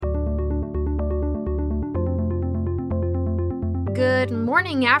Good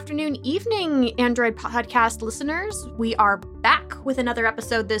morning, afternoon, evening, Android podcast listeners. We are back with another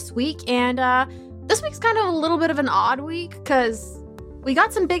episode this week, and this week's kind of a little bit of an odd week because we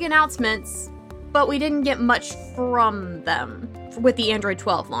got some big announcements, but we didn't get much from them with the Android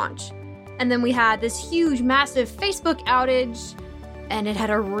 12 launch. And then we had this huge, massive Facebook outage, and it had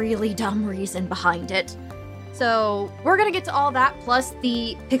a really dumb reason behind it. So we're going to get to all that, plus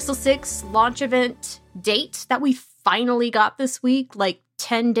the Pixel 6 launch event date that we finally got this week, like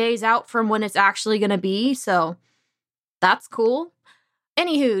 10 days out from when it's actually going to be. So that's cool.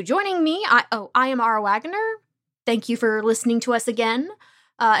 Anywho, joining me, I am Ara Wagner. Thank you for listening to us again.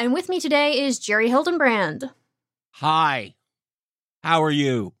 And with me today is Jerry Hildenbrand. Hi. How are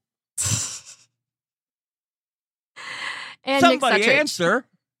you? And somebody Nick Suttridge. answer.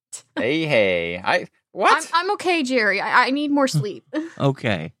 Hey. What? I'm okay, Jerry. I need more sleep.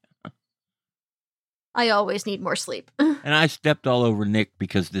 Okay. I always need more sleep. And I stepped all over Nick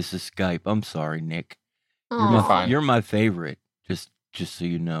because this is Skype. I'm sorry, Nick. Aw. You're my favorite. Just so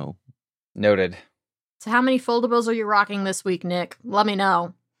you know. Noted. So how many foldables are you rocking this week, Nick? Let me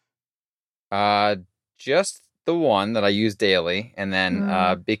know. Just the one that I use daily, and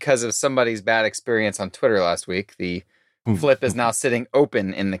then because of somebody's bad experience on Twitter last week, the flip is now sitting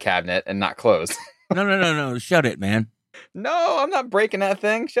open in the cabinet and not closed. No. Shut it, man. No, I'm not breaking that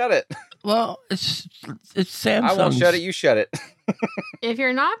thing. Shut it. Well, it's Samsung. I won't shut it. You shut it. If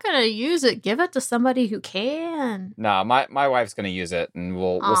you're not going to use it, give it to somebody who can. No, my wife's going to use it, and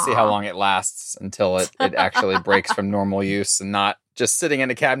we'll see how long it lasts until it actually breaks from normal use and not just sitting in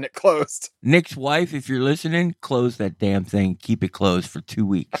a cabinet closed. Nick's wife, if you're listening, close that damn thing. Keep it closed for 2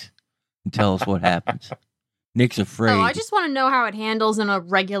 weeks and tell us what happens. Nick's afraid. Oh, I just want to know how it handles in a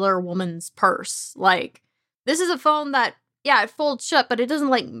regular woman's purse. Like, this is a phone that, yeah, it folds shut, but it doesn't,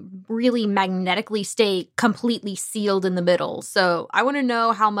 like, really magnetically stay completely sealed in the middle. So I want to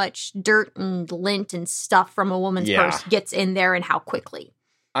know how much dirt and lint and stuff from a woman's purse gets in there and how quickly.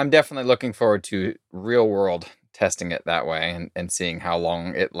 I'm definitely looking forward to real world testing it that way and seeing how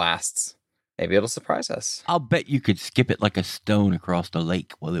long it lasts. Maybe it'll surprise us. I'll bet you could skip it like a stone across the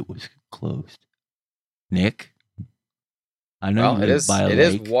lake while it was closed. Nick? I know you live by a lake. It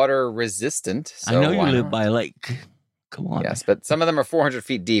is water resistant. So I know you live by a lake. Come on. Yes, but some of them are 400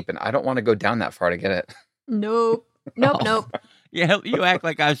 feet deep, and I don't want to go down that far to get it. Nope. Yeah, you act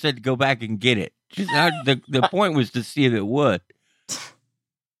like I said go back and get it. The point was to see if it would.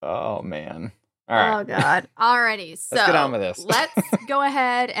 Oh, man. All right. Oh, God. Alrighty. So let's get on with this. Let's go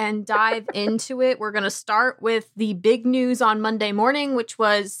ahead and dive into it. We're going to start with the big news on Monday morning, which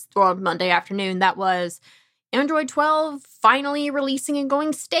was, well, Monday afternoon. That was Android 12 finally releasing and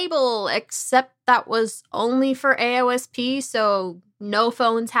going stable, except that was only for AOSP, so no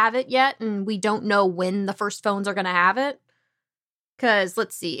phones have it yet, and we don't know when the first phones are going to have it. Because,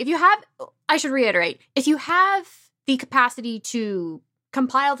 let's see, I should reiterate, if you have the capacity to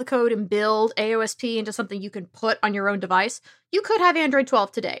compile the code and build AOSP into something you can put on your own device, you could have Android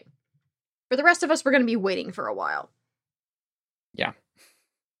 12 today. For the rest of us, we're going to be waiting for a while. Yeah.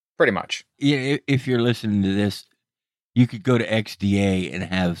 Pretty much. Yeah, if you're listening to this, you could go to XDA and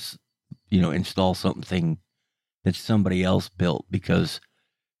have, install something that somebody else built, because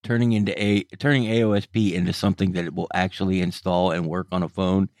turning AOSP into something that it will actually install and work on a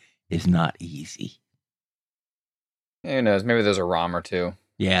phone is not easy. Who knows? Maybe there's a ROM or two.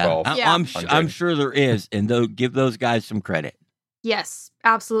 Yeah, I'm sure there is, and give those guys some credit. Yes,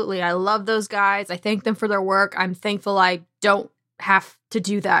 absolutely. I love those guys. I thank them for their work. I'm thankful I don't have to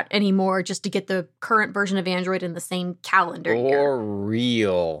do that anymore just to get the current version of Android in the same calendar year. For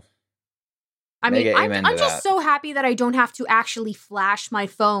real. I mean, I'm just so happy that I don't have to actually flash my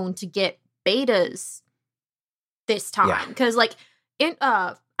phone to get betas this time. Because,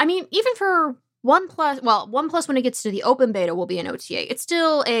 even for OnePlus, when it gets to the open beta, will be an OTA. It's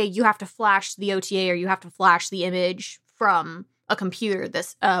still you have to flash the OTA or you have to flash the image from a computer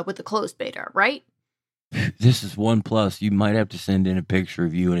with the closed beta, right? This is OnePlus. You might have to send in a picture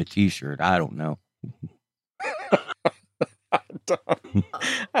of you in a t-shirt. I don't know.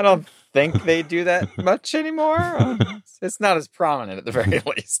 I don't think they do that much anymore. It's not as prominent at the very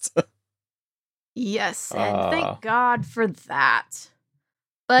least. Yes, and thank God for that.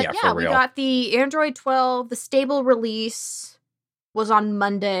 But yeah, we got the Android 12, the stable release was on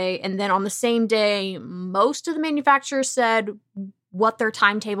Monday, and then on the same day, most of the manufacturers said what their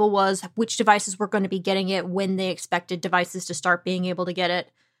timetable was, which devices were going to be getting it, when they expected devices to start being able to get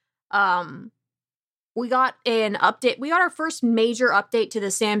it. We got an update. We got our first major update to the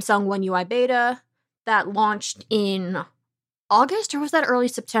Samsung One UI beta that launched in August, or was that early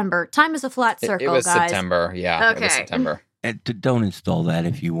September? Time is a flat circle, guys. It was guys. September, yeah. Okay. It was September. don't install that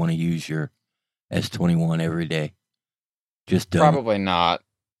if you want to use your S21 every day. Just don't. Probably not.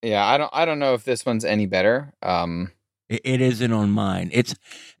 Yeah, I don't know if this one's any better. It isn't on mine. It's,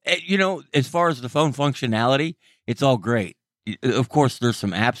 as far as the phone functionality, it's all great. Of course, there's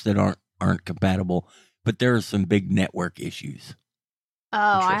some apps that aren't compatible, but there are some big network issues. Oh,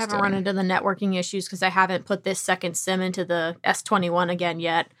 I haven't run into the networking issues because I haven't put this second SIM into the S21 again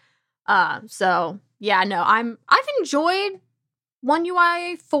yet. So yeah, no, I've enjoyed One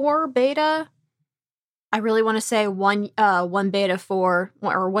UI 4 beta. I really want to say one beta 4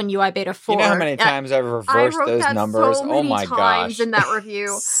 or One UI beta 4. You know how many times I've reversed those numbers? So many my times gosh! In that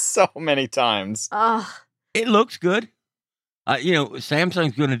review, so many times. It looks good.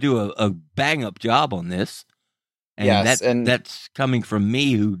 Samsung's going to do a bang up job on this. And yes, that's coming from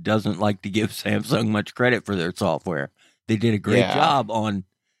me, who doesn't like to give Samsung much credit for their software. They did a great job on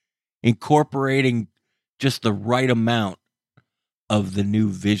incorporating just the right amount of the new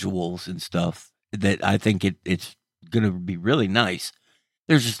visuals and stuff that I think it's going to be really nice.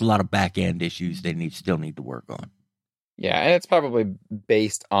 There's just a lot of back-end issues they still need to work on. Yeah, and it's probably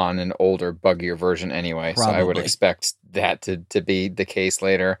based on an older, buggier version anyway, so I would expect that to be the case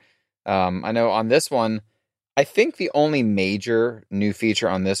later. I know on this one, I think the only major new feature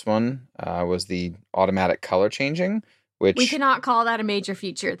on this one was the automatic color changing, which... We cannot call that a major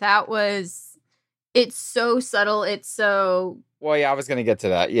feature. It's so subtle, it's so... Well, yeah, I was going to get to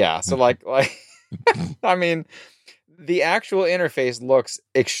that, yeah. So, like, I mean, the actual interface looks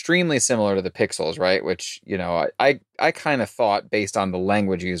extremely similar to the Pixels, right? Which, I kind of thought, based on the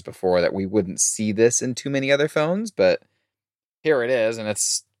language used before, that we wouldn't see this in too many other phones, but here it is, and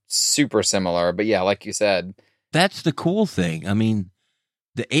it's super similar. But yeah, like you said, that's the cool thing. I mean,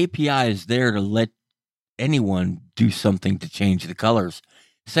 the API is there to let anyone do something to change the colors.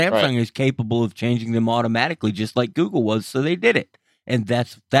 Samsung is capable of changing them automatically, just like Google was, so they did it. And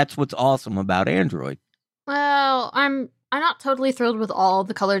that's what's awesome about Android. Well, I'm not totally thrilled with all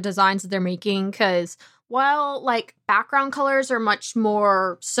the color designs that they're making, because while like background colors are much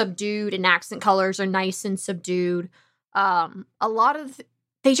more subdued and accent colors are nice and subdued, a lot of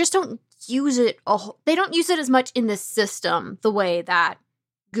they just don't use it. They don't use it as much in this system the way that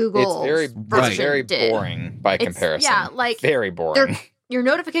Google. It's very boring by comparison. Yeah, like very boring. Your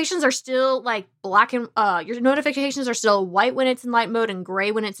notifications are still like black and your notifications are still white when it's in light mode and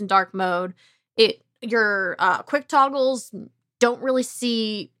gray when it's in dark mode. Your quick toggles don't really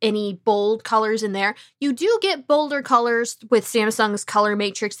see any bold colors in there. You do get bolder colors with Samsung's color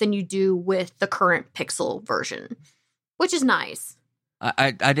matrix than you do with the current Pixel version, which is nice.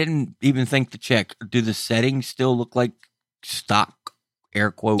 I didn't even think to check. Do the settings still look like stock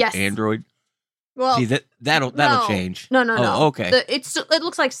air quote Android? Well, see that'll change. No. Okay. It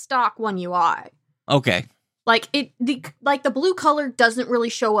looks like stock One UI. Okay. Like the blue color doesn't really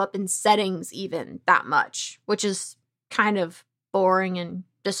show up in settings even that much, which is kind of boring and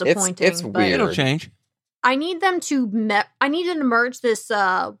disappointing. It's weird. It'll change. I need them to merge this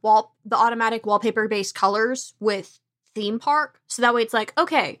the automatic wallpaper based colors with theme park, so that way it's like,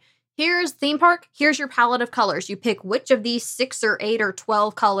 okay, here's theme park, here's your palette of colors. You pick which of these 6 or 8 or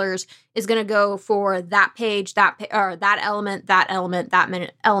 12 colors is going to go for that page, that element, that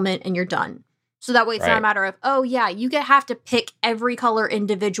element, and you're done. So that way it's not a matter of, oh yeah, you have to pick every color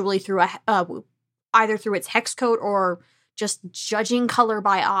individually through either through its hex code or just judging color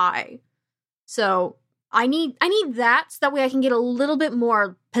by eye. So I need that, so that way I can get a little bit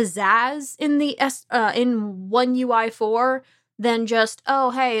more pizzazz in the in One UI 4 than just,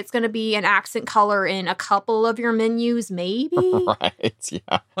 oh hey, it's going to be an accent color in a couple of your menus, maybe. Right?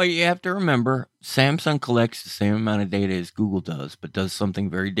 Yeah. Well, you have to remember, Samsung collects the same amount of data as Google does, but does something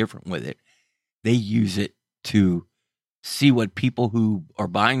very different with it. They use it to see what people who are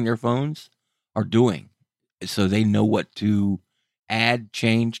buying their phones are doing, so they know what to add,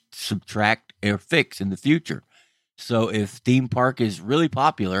 change, subtract, or fix in the future. So if theme park is really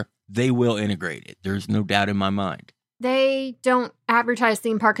popular, they will integrate it. There's no doubt in my mind. They don't advertise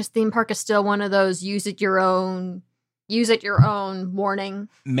theme park, because theme park is still one of those use it your own warning.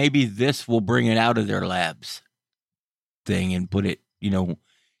 Maybe this will bring it out of their labs thing and put it,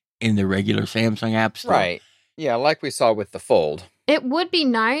 in the regular Samsung app store. Right. Yeah, like we saw with the Fold. It would be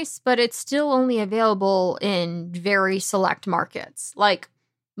nice, but it's still only available in very select markets. Like,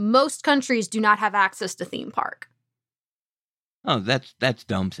 most countries do not have access to theme park. Oh, that's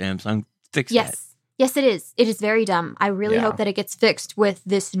dumb, Samsung. Fix that. Yes, it is. It is very dumb. I really hope that it gets fixed with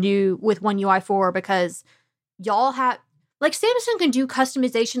One UI 4, because y'all have... Like, Samsung can do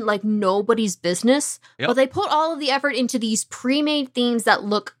customization like nobody's business, but they put all of the effort into these pre-made themes that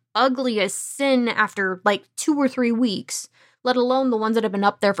look ugly as sin after like 2 or 3 weeks, let alone the ones that have been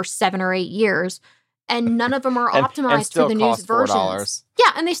up there for 7 or 8 years. And none of them are optimized for the newest versions.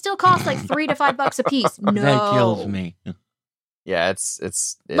 Yeah, and they still cost like $3 to $5 a piece. No, that kills me. Yeah, it's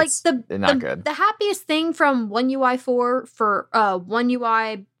like not good. The happiest thing from One UI 4 for One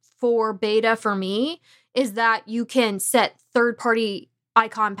UI 4 beta for me is that you can set third-party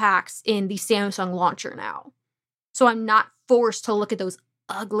icon packs in the Samsung launcher now. So I'm not forced to look at those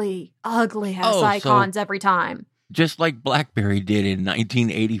ugly ass icons every time. Just like BlackBerry did in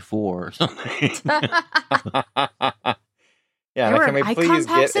 1984 or something. Yeah, can we please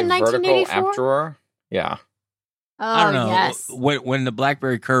get a vertical app drawer? Yeah. Oh, I don't know. Yes. When the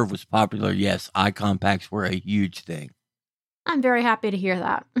BlackBerry Curve was popular, yes, icon packs were a huge thing. I'm very happy to hear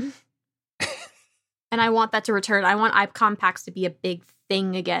that. And I want that to return. I want icon packs to be a big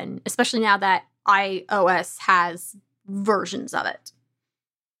thing again, especially now that iOS has versions of it.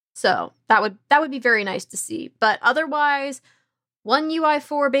 So that would be very nice to see. But otherwise, One UI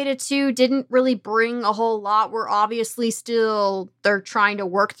 4 Beta 2 didn't really bring a whole lot. We're obviously they're trying to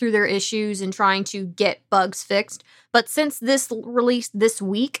work through their issues and trying to get bugs fixed. But since this released this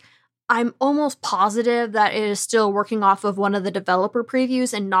week, I'm almost positive that it is still working off of one of the developer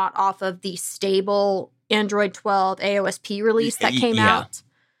previews and not off of the stable Android 12 AOSP release that came out.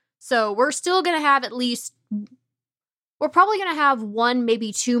 So we're still going to have we're probably going to have 1,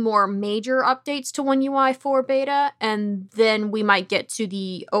 maybe 2 more major updates to One UI 4 beta, and then we might get to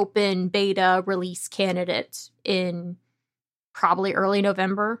the open beta release candidate in probably early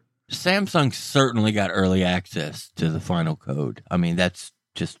November. Samsung certainly got early access to the final code. I mean, that's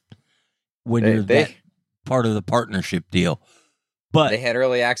just when you're that part of the partnership deal. But they had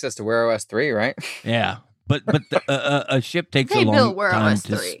early access to Wear OS 3, right? Yeah, but a ship takes a long time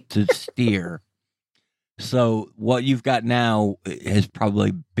to steer. So what you've got now has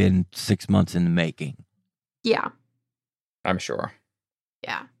probably been 6 months in the making. Yeah. I'm sure.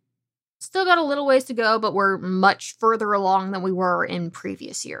 Yeah. Still got a little ways to go, but we're much further along than we were in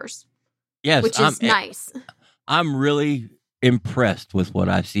previous years. Yes. Which is nice. I'm really impressed with what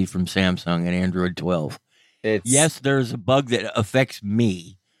I see from Samsung and Android 12. Yes, there's a bug that affects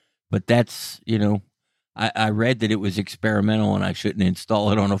me, but that's, I read that it was experimental and I shouldn't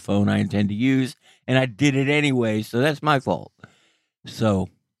install it on a phone I intend to use, and I did it anyway, so that's my fault. So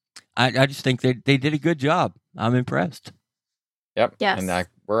I just think that they did a good job. I'm impressed. Yep. Yes. And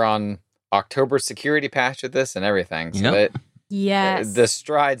we're on October security patch of this and everything. So yes. The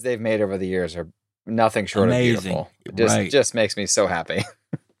strides they've made over the years are nothing short of beautiful. It just makes me so happy.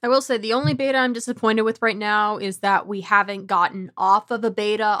 I will say the only beta I'm disappointed with right now is that we haven't gotten off of a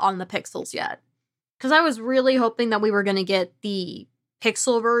beta on the Pixels yet. Because I was really hoping that we were going to get the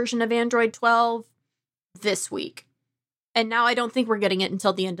Pixel version of Android 12 this week. And now I don't think we're getting it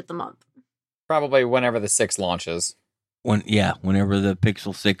until the end of the month. Probably whenever the 6 launches. Whenever the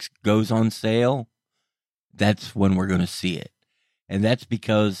Pixel 6 goes on sale, that's when we're going to see it. And that's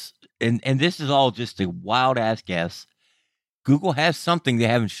because, and this is all just a wild-ass guess, Google has something they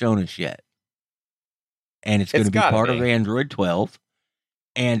haven't shown us yet. And it's going to be part of Android 12.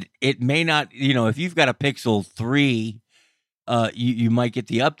 And it may not, if you've got a Pixel 3, you might get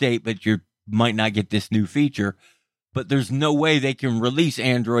the update, but you might not get this new feature. But there's no way they can release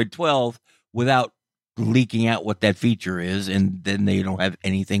Android 12 without leaking out what that feature is, and then they don't have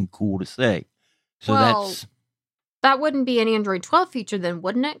anything cool to say. So that wouldn't be an Android 12 feature then,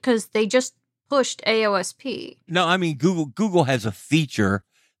 wouldn't it? Because they just pushed AOSP. No, I mean, Google has a feature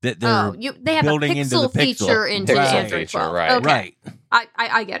that they have building a into the Pixel feature into Pixel Android 12. Right. Okay. Right.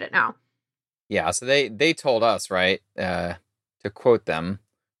 I get it now. Yeah, so they told us, right, to quote them,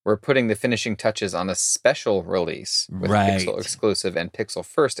 we're putting the finishing touches on a special release with Pixel exclusive and Pixel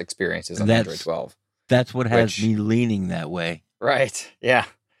first experiences on Android 12. That's what has me leaning that way. Right, yeah.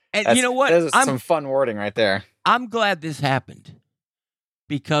 And you know what? There's some fun wording right there. I'm glad this happened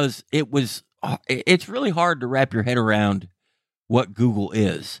because it's really hard to wrap your head around what Google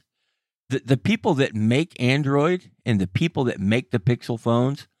is. The people that make Android and the people that make the Pixel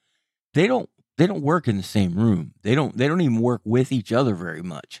phones, they don't work in the same room. They don't even work with each other very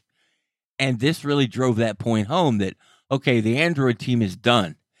much. And this really drove that point home that, okay, the Android team is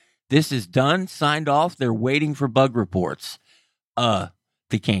done. This is done, signed off. They're waiting for bug reports.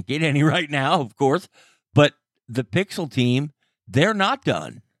 They can't get any right now, of course, but the Pixel team, they're not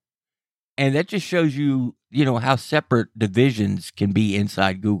done. And that just shows you, how separate divisions can be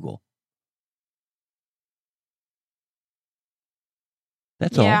inside Google.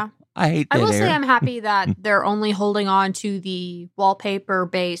 That's all. I hate I that will say air. I'm happy that they're only holding on to the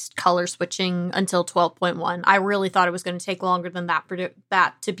wallpaper-based color switching until 12.1. I really thought it was going to take longer than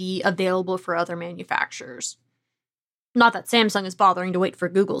that to be available for other manufacturers. Not that Samsung is bothering to wait for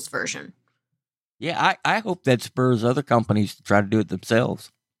Google's version. Yeah, I hope that spurs other companies to try to do it themselves.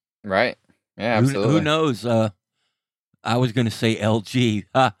 Right. Yeah, absolutely. Who knows? I was going to say LG,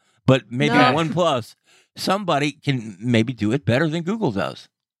 but maybe No. OnePlus. Somebody can maybe do it better than Google does.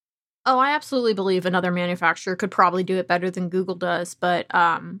 Oh, I absolutely believe another manufacturer could probably do it better than Google does, but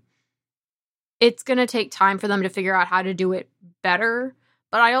it's going to take time for them to figure out how to do it better.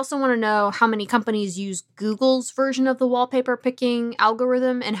 But I also want to know how many companies use Google's version of the wallpaper picking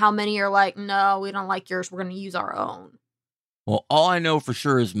algorithm and how many are like, no, we don't like yours. We're going to use our own. Well, all I know for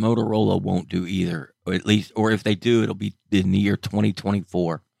sure is Motorola won't do either, or at least, or if they do, it'll be in the year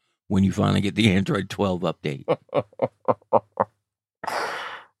 2024 when you finally get the Android 12 update.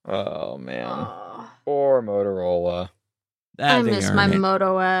 Oh, man. Poor Motorola. I miss my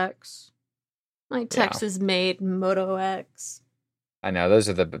Moto X. My Texas-made Moto X. I know, those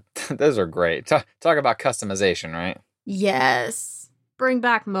are great. Talk about customization, right? Yes. Bring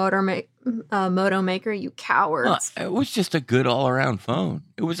back Moto Maker, you cowards. It was just a good all-around phone.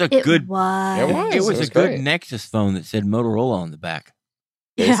 It was It was a good Nexus phone that said Motorola on the back.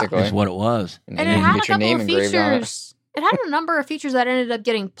 Basically. That's what it was. And it had a couple of features. It had a number of features that ended up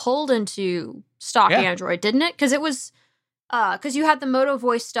getting pulled into stock Android, didn't it? Because it was, because you had the Moto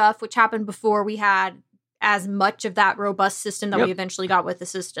Voice stuff, which happened before we had as much of that robust system that we eventually got with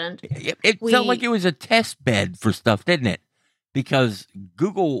Assistant. It felt like it was a test bed for stuff, didn't it? Because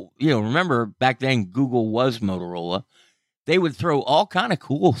Google, remember back then Google was Motorola. They would throw all kind of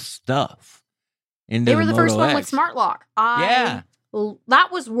cool stuff into They were the first Moto one X. with Smart Lock. That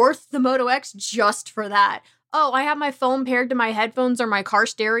was worth the Moto X just for that. Oh, I have my phone paired to my headphones or my car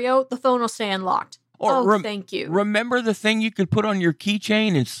stereo. The phone will stay unlocked. Thank you. Remember the thing you could put on your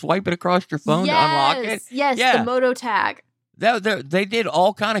keychain and swipe it across your phone to unlock it? Yes, the Moto Tag. They did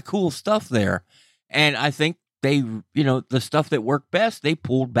all kind of cool stuff there. And I think they, the stuff that worked best, they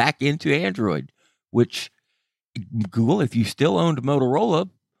pulled back into Android, which Google, if you still owned Motorola,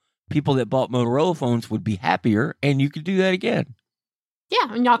 people that bought Motorola phones would be happier, and you could do that again.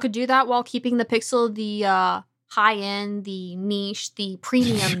 Yeah, and y'all could do that while keeping the Pixel, the high-end, the niche, the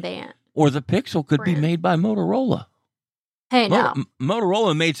premium band. Or the Pixel could be made by Motorola. Hey, now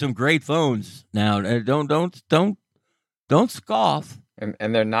Motorola made some great phones. Now, don't scoff. And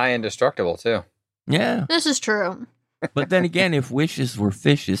they're nigh indestructible too. Yeah, this is true. But then again, if wishes were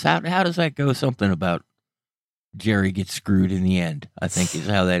fishes, how does that go? Something about Jerry gets screwed in the end, I think is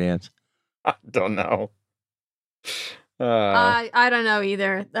how that ends. I don't know. I don't know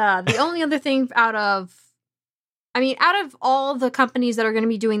either. The only other thing out of all the companies that are going to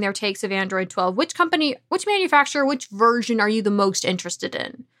be doing their takes of Android 12, which manufacturer, which version are you the most interested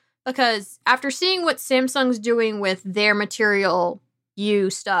in? Because after seeing what Samsung's doing with their Material U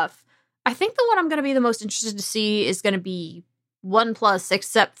stuff, I think the one I'm going to be the most interested to see is going to be OnePlus,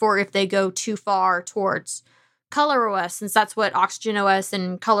 except for if they go too far towards ColorOS, since that's what Oxygen OS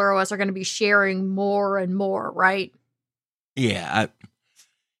and ColorOS are going to be sharing more and more, right? Yeah.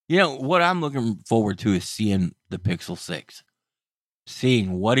 What I'm looking forward to is seeing the Pixel 6.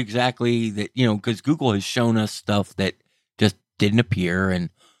 Seeing what exactly that, because Google has shown us stuff that just didn't appear and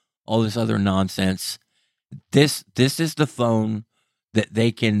all this other nonsense. This is the phone that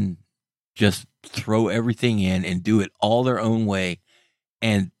they can just throw everything in and do it all their own way.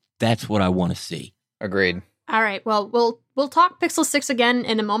 And that's what I want to see. Agreed. All right. Well, we'll talk Pixel 6 again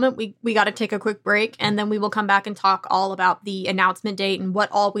in a moment. We got to take a quick break, and then we will come back and talk all about the announcement date and what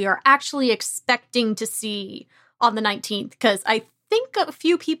all we are actually expecting to see on the 19th, because I think a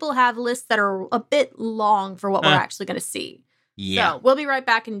few people have lists that are a bit long for what we're actually going to see. Yeah. So we'll be right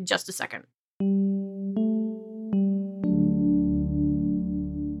back in just a second.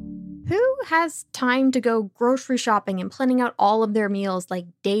 Who has time to go grocery shopping and planning out all of their meals like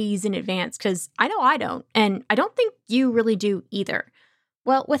days in advance? Because I know I don't, and I don't think you really do either.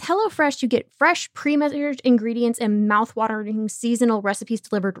 Well, with HelloFresh, you get fresh, pre-measured ingredients and mouth-watering seasonal recipes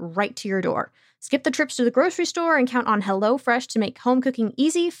delivered right to your door. Skip the trips to the grocery store and count on HelloFresh to make home cooking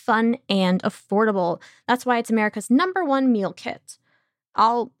easy, fun, and affordable. That's why it's America's #1 meal kit.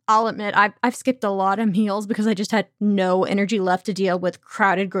 I'll admit, I've skipped a lot of meals because I just had no energy left to deal with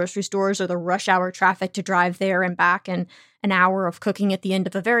crowded grocery stores or the rush hour traffic to drive there and back, and an hour of cooking at the end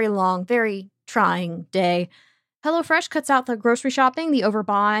of a very long, very trying day. HelloFresh cuts out the grocery shopping, the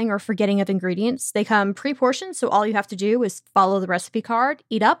overbuying, or forgetting of ingredients. They come pre-portioned, so all you have to do is follow the recipe card,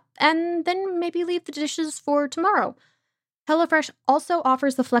 eat up, and then maybe leave the dishes for tomorrow. HelloFresh also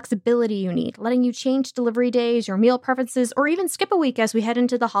offers the flexibility you need, letting you change delivery days, your meal preferences, or even skip a week as we head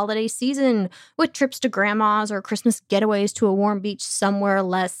into the holiday season with trips to grandma's or Christmas getaways to a warm beach somewhere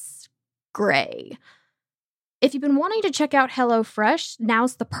less gray. If you've been wanting to check out HelloFresh,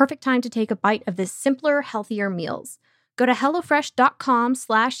 now's the perfect time to take a bite of this simpler, healthier meals. Go to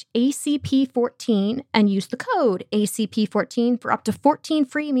HelloFresh.com/ACP14 and use the code ACP14 for up to 14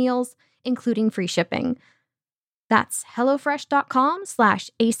 free meals, including free shipping. That's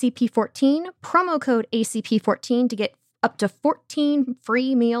HelloFresh.com/ACP14, promo code ACP14 to get up to 14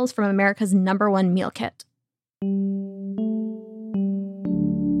 free meals from America's #1 meal kit.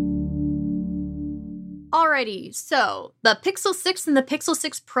 Alrighty, so the Pixel 6 and the Pixel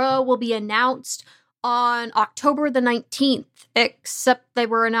 6 Pro will be announced on October the 19th, except they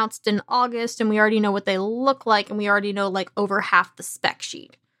were announced in August and we already know what they look like and we already know like over half the spec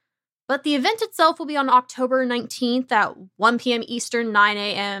sheet. But the event itself will be on October 19th at 1 p.m. Eastern, 9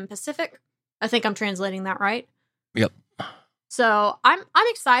 a.m. Pacific. I think I'm translating that right. Yep. So I'm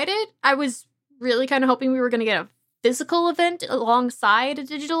excited. I was really kind of hoping we were going to get a physical event alongside a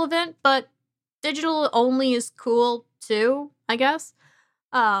digital event, but digital only is cool too, I guess.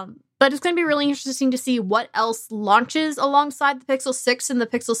 But it's going to be really interesting to see what else launches alongside the Pixel 6 and the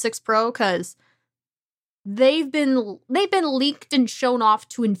Pixel 6 Pro, because they've been leaked and shown off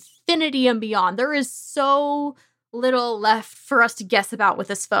to infinity and beyond. There is so little left for us to guess about with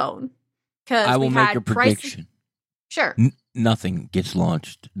this phone. I will make a prediction. Sure. Nothing gets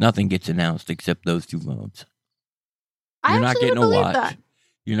launched. Nothing gets announced except those two phones. You're not getting a watch. That.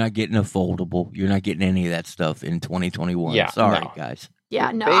 You're not getting a foldable. You're not getting any of that stuff in 2021. Yeah, sorry, guys.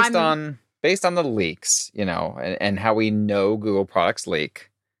 Yeah, no. Based on the leaks, and how we know Google products leak,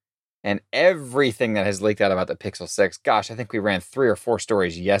 and everything that has leaked out about the Pixel 6, gosh, I think we ran 3 or 4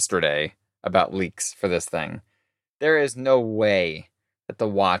 stories yesterday about leaks for this thing. There is no way that the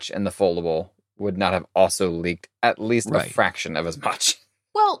watch and the foldable would not have also leaked at least a fraction of as much.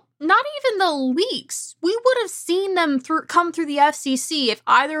 Well, not even the leaks. We would have seen them come through the FCC if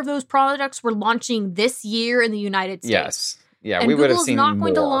either of those products were launching this year in the United States. Yes. Yeah, and we would have Google's seen not more.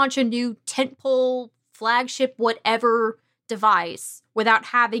 going to launch a new tentpole, flagship, whatever device without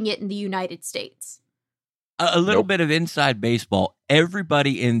having it in the United States. A little bit of inside baseball.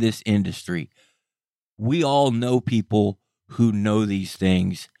 Everybody in this industry, we all know people who know these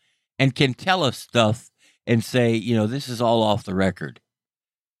things and can tell us stuff and say, this is all off the record.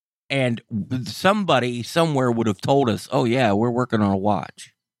 And somebody somewhere would have told us, oh, yeah, we're working on a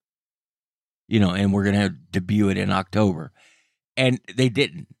watch, and we're going to debut it in October. And they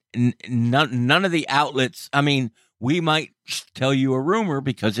didn't. None of the outlets, we might tell you a rumor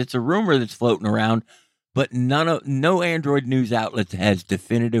because it's a rumor that's floating around, but no Android news outlet has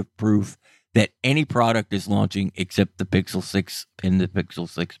definitive proof that any product is launching except the Pixel 6 and the Pixel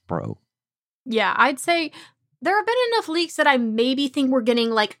 6 Pro. Yeah, I'd say there have been enough leaks that I maybe think we're getting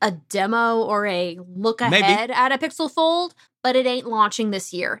like a demo or a look ahead at a Pixel Fold, but it ain't launching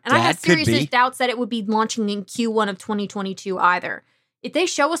this year. And I have serious doubts that it would be launching in Q1 of 2022 either. If they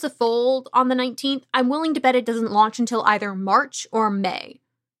show us a Fold on the 19th, I'm willing to bet it doesn't launch until either March or May.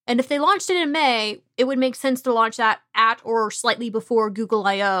 And if they launched it in May, it would make sense to launch that at or slightly before Google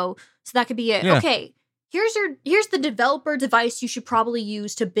I/O. So that could be it. Yeah. Okay, here's the developer device you should probably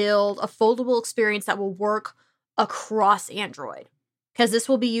use to build a foldable experience that will work across Android. Because this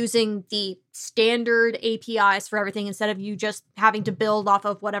will be using the standard APIs for everything instead of you just having to build off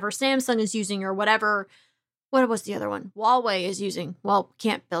of whatever Samsung is using or whatever. What was the other one? Huawei is using. Well,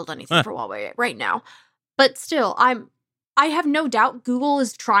 can't build anything for Huawei right now. But still, I have no doubt Google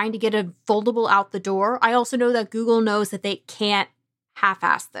is trying to get a foldable out the door. I also know that Google knows that they can't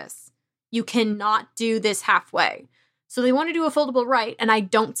half-ass this. You cannot do this halfway. So they want to do a foldable right, and I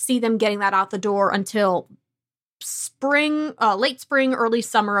don't see them getting that out the door until late spring, early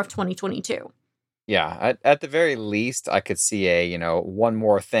summer of 2022. Yeah, at the very least, I could see a, one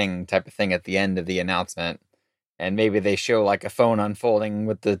more thing type of thing at the end of the announcement. And maybe they show like a phone unfolding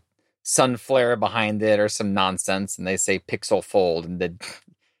with the sun flare behind it or some nonsense, and they say Pixel Fold, and then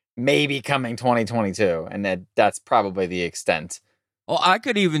maybe coming 2022. And that's probably the extent. Well, I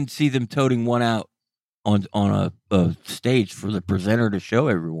could even see them toting one out on a stage for the presenter to show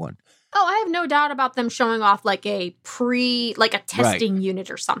everyone. Oh, I have no doubt about them showing off like a testing unit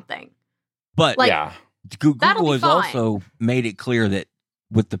or something. But Google has fine. Also made it clear that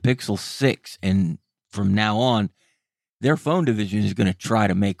with the Pixel 6 and from now on, their phone division is going to try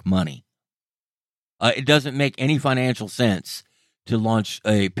to make money. It doesn't make any financial sense to launch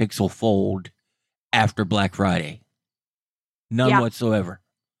a Pixel Fold after Black Friday. None whatsoever.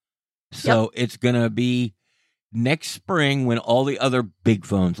 So it's going to be, next spring when all the other big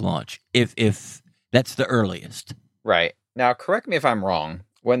phones launch. If that's the earliest. Right. Now, correct me if I'm wrong.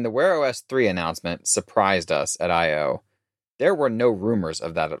 When the Wear OS 3 announcement surprised us at I.O., there were no rumors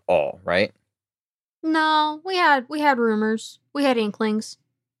of that at all, right? No, we had rumors. We had inklings.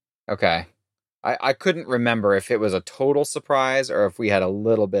 Okay. I couldn't remember if it was a total surprise or if we had a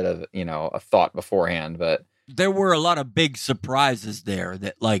little bit of, a thought beforehand, but There were a lot of big surprises there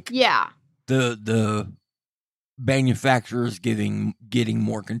that, like, Yeah. the manufacturers getting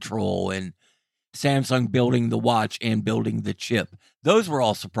more control and Samsung building the watch and building the chip. Those were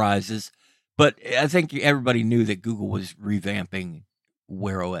all surprises, but I think everybody knew that Google was revamping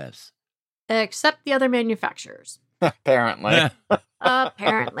Wear OS. Except the other manufacturers. apparently.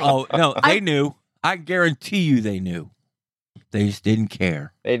 Apparently. Oh, no, they knew. I guarantee you they knew. They just didn't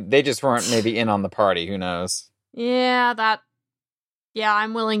care. They just weren't maybe in on the party. Who knows? Yeah,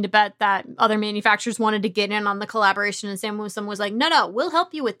 I'm willing to bet that other manufacturers wanted to get in on the collaboration, and Samsung was like, no, we'll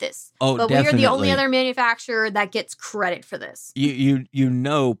help you with this. Oh, but definitely. we are the only other manufacturer that gets credit for this. You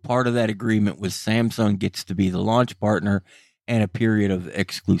know, part of that agreement was Samsung gets to be the launch partner and a period of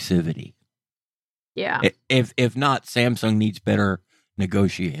exclusivity. Yeah. If not, Samsung needs better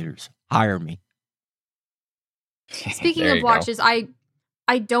negotiators. Hire me. Speaking of watches, I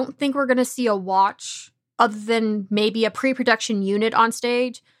don't think we're going to see a watch other than maybe a pre-production unit on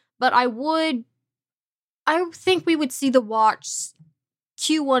stage, but I think we would see the watch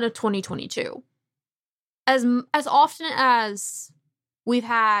Q1 of 2022. As often as we've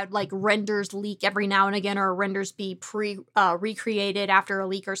had like renders leak every now and again, or renders be recreated after a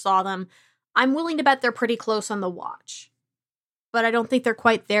leaker saw them, I'm willing to bet they're pretty close on the watch. But I don't think they're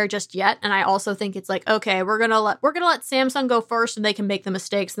quite there just yet. And I also think it's like, okay, we're gonna let Samsung go first, and they can make the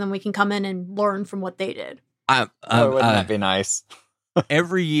mistakes, and then we can come in and learn from what they did. Wouldn't that be nice?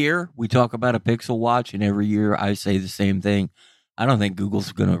 Every year we talk about a Pixel watch, and every year I say the same thing. I don't think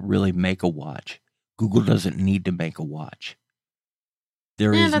Google's going to really make a watch. Google doesn't need to make a watch.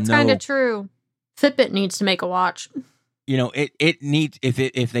 That's kind of true. Fitbit needs to make a watch. It needs,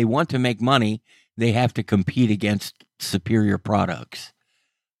 if they want to make money, they have to compete against superior products.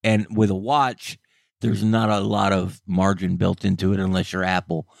 And with a watch, there's not a lot of margin built into it unless you're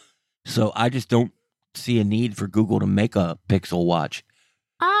Apple. So I just don't see a need for Google to make a Pixel watch.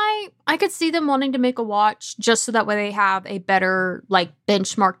 I could see them wanting to make a watch just so that way they have a better like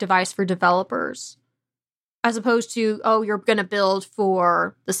benchmark device for developers. As opposed to, you're going to build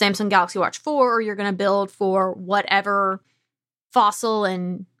for the Samsung Galaxy Watch 4, or you're going to build for whatever Fossil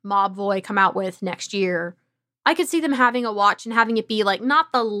and Mobvoi come out with next year. I could see them having a watch and having it be like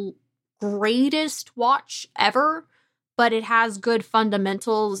not the greatest watch ever, but it has good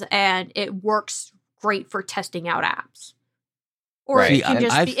fundamentals and it works great for testing out apps. Or Right. it can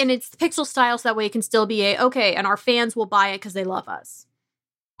just be, and it's Pixel style, so that way it can still be and our fans will buy it because they love us.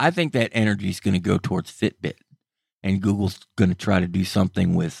 I think that energy is going to go towards Fitbit, and Google's going to try to do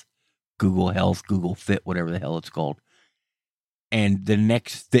something with Google Health, Google Fit, whatever the hell it's called. And the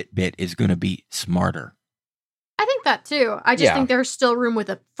next Fitbit is going to be smarter. I think that too. I just think there's still room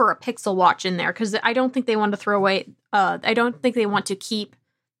for a Pixel watch in there, because I don't think they want to throw away. I don't think they want to keep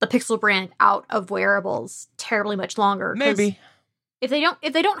the Pixel brand out of wearables terribly much longer. Maybe if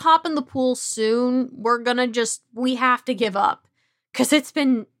they don't hop in the pool soon, we have to give up. Because it's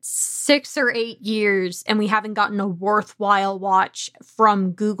been 6 or 8 years and we haven't gotten a worthwhile watch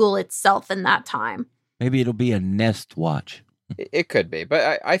from Google itself in that time. Maybe it'll be a Nest watch. It could be.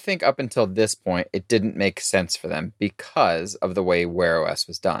 But I think up until this point, it didn't make sense for them because of the way Wear OS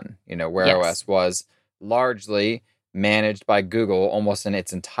was done. Wear OS was largely managed by Google almost in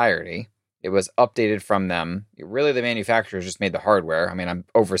its entirety. It was updated from them. Really, the manufacturers just made the hardware. I mean, I'm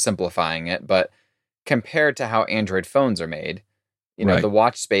oversimplifying it, but compared to how Android phones are made, Right. The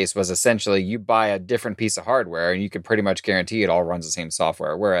watch space was essentially you buy a different piece of hardware and you could pretty much guarantee it all runs the same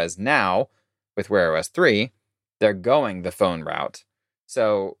software. Whereas now, with Wear OS 3, they're going the phone route.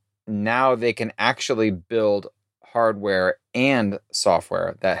 So now they can actually build hardware and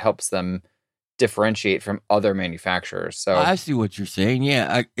software that helps them differentiate from other manufacturers. So I see what you're saying.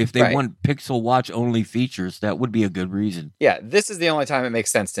 Yeah, if they want Pixel Watch only features, that would be a good reason. Yeah, this is the only time it makes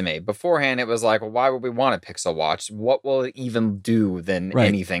sense to me. Beforehand, it was like, well, why would we want a Pixel Watch? What will it even do than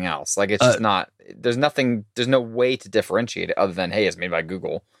anything else? Like, it's just not. There's no way to differentiate it other than, hey, it's made by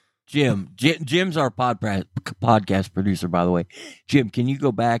Google. Jim's our podcast producer, by the way. Jim, can you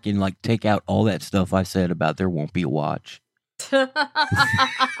go back and take out all that stuff I said about there won't be a watch?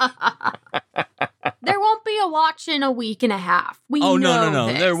 There won't be a watch in a week and a half. No.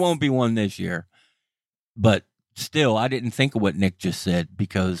 This. There won't be one this year. But still, I didn't think of what Nick just said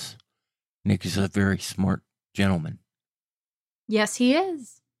because Nick is a very smart gentleman. Yes, he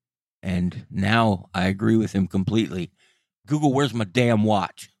is. And now I agree with him completely. Google, where's my damn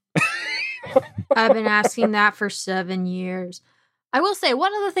watch? I've been asking that for 7 years. I will say,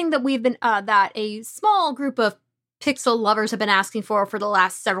 one other thing that we've been, that a small group of Pixel lovers have been asking for the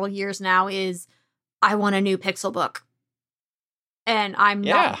last several years now is, I want a new Pixel book. And I'm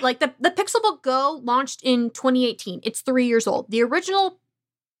not, like, the Pixel Book Go launched in 2018. It's 3 years old. The original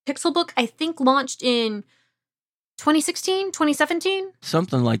Pixel Book, I think, launched in 2016, 2017?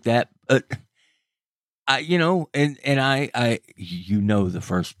 Something like that. I the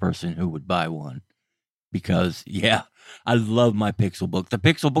first person who would buy one. Because, I love my Pixel Book. The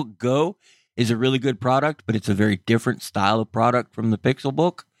Pixel Book Go is a really good product, but it's a very different style of product from the Pixel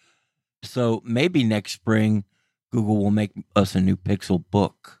Book. So maybe next spring, Google will make us a new Pixel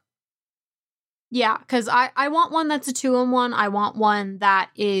Book. Yeah, because I want one that's a 2-in-1. I want one that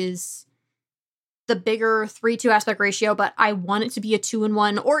is the bigger 3:2 aspect ratio, but I want it to be a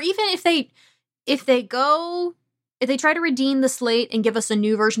 2-in-1. Or even if they try to redeem the Slate and give us a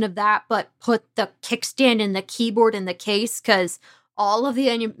new version of that, but put the kickstand and the keyboard in the case, because all of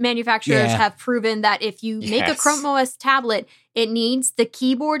the manufacturers have proven that if you make a Chrome OS tablet, it needs the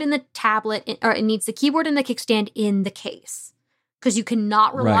keyboard and the tablet, or it needs the keyboard and the kickstand in the case. Because you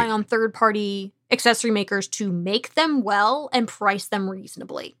cannot rely on third-party accessory makers to make them well and price them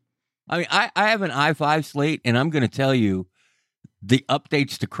reasonably. I mean, I have an i5 Slate, and I'm going to tell you, the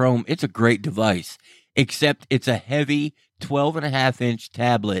updates to Chrome, it's a great device. Except it's a heavy 12.5-inch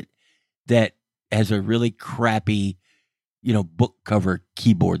tablet that has a really crappy, book cover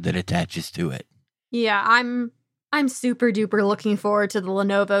keyboard that attaches to it. Yeah, I'm super duper looking forward to the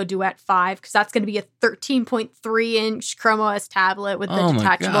Lenovo Duet 5, because that's going to be a 13.3-inch Chrome OS tablet with the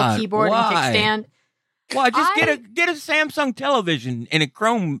detachable keyboard and kickstand. Why? Just get a Samsung television and a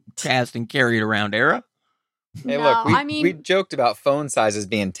Chromecast and carry it around, Era. Hey, look, we joked about phone sizes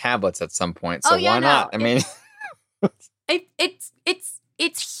being tablets at some point, so why not? I mean,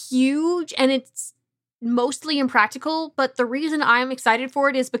 it's huge and it's mostly impractical, but the reason I'm excited for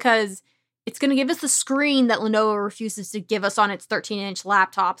it is because it's going to give us the screen that Lenovo refuses to give us on its 13-inch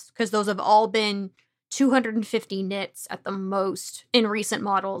laptops, because those have all been 250 nits at the most in recent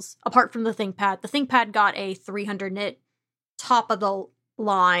models, apart from the ThinkPad. The ThinkPad got a 300 nit top of the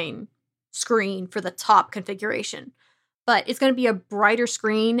line screen for the top configuration, but it's going to be a brighter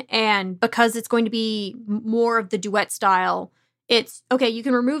screen, and because it's going to be more of the Duet style, it's okay, you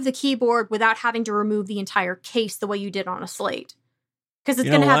can remove the keyboard without having to remove the entire case the way you did on a Slate, because it's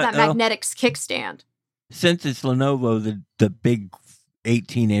going to have that magnetic kickstand. Since it's Lenovo, the big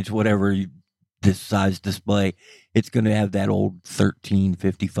 18-inch whatever this size display, it's going to have that old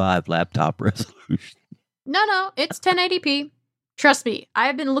 1355 laptop resolution. No, it's 1080p. Trust me,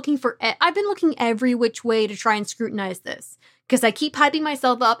 I've been looking every which way to try and scrutinize this, because I keep hyping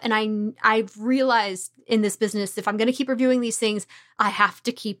myself up, and I've realized in this business, if I'm going to keep reviewing these things, I have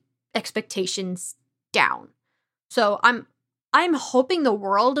to keep expectations down. So I'm hoping the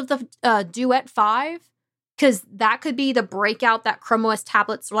world of the Duet 5, because that could be the breakout that Chrome OS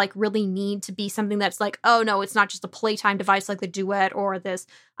tablets really need to be something that's like, oh no, it's not just a playtime device like the Duet or this.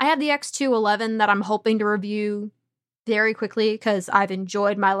 I have the X211 that I'm hoping to review very quickly, because I've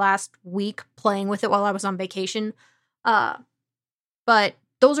enjoyed my last week playing with it while I was on vacation. But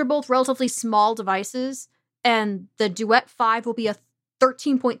those are both relatively small devices, and the Duet 5 will be a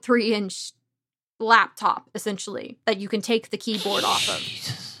 13.3-inch laptop, essentially, that you can take the keyboard off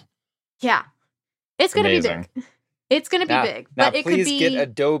of. Yeah. It's going to be big. It's going to be big. But it could be... please get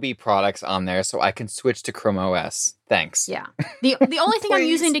Adobe products on there so I can switch to Chrome OS. Thanks. Yeah. The only thing I'm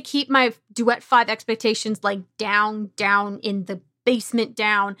using to keep my Duet 5 expectations down in the basement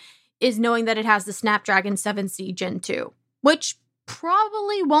down is knowing that it has the Snapdragon 7C Gen 2, which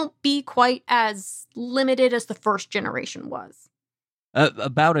probably won't be quite as limited as the first generation was.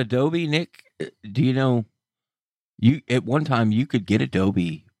 About Adobe, Nick, do you know, at one time you could get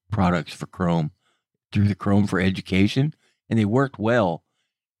Adobe products for Chrome through the Chrome for Education, and they worked well,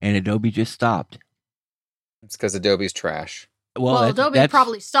 and Adobe just stopped. It's because Adobe's trash. Well, Adobe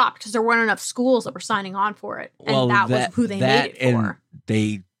probably stopped because there weren't enough schools that were signing on for it, and that was who they made it for. And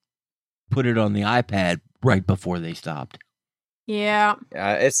they put it on the iPad right before they stopped. Yeah.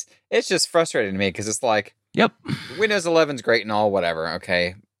 Yeah, it's just frustrating to me, because it's like, yep, Windows 11's great and all, whatever,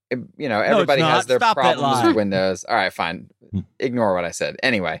 okay? Everybody has their problems with Windows. All right, fine. Ignore what I said.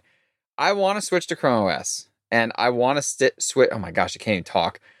 Anyway, I want to switch to Chrome OS, and I want to switch. Oh my gosh, I can't even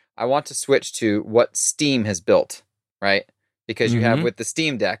talk. I want to switch to what Steam has built, right? Because you have with the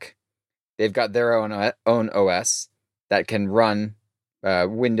Steam Deck, they've got their own OS that can run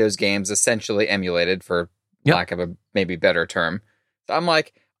Windows games essentially emulated for Yep. lack of a maybe better term. So I'm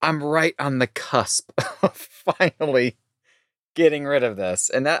like, I'm right on the cusp of finally getting rid of this.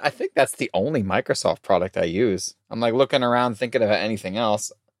 And I think that's the only Microsoft product I use. I'm like looking around thinking about anything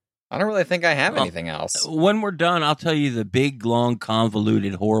else. I don't really think I have anything else. When we're done, I'll tell you the big, long,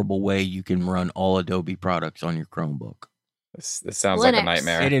 convoluted, horrible way you can run all Adobe products on your Chromebook. This sounds like a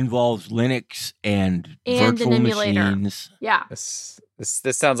nightmare. It involves Linux and virtual an emulator. machines. Yeah. This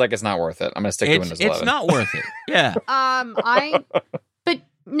sounds like it's not worth it. I'm going to stick to Windows 11. It's not worth it. Yeah. But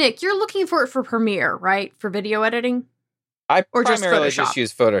Nick, you're looking for it for Premiere, right? For video editing? I Or just primarily Photoshop? just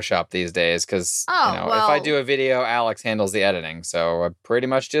use Photoshop these days because if I do a video, Alex handles the editing. So I pretty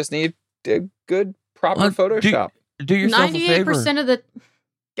much just need a good, proper Photoshop. Do yourself a favor. 98% of the...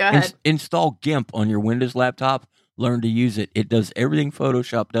 Go ahead. Install GIMP on your Windows laptop. Learn to use it. It does everything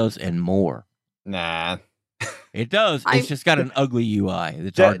Photoshop does and more. Nah. It does. It's just got an ugly UI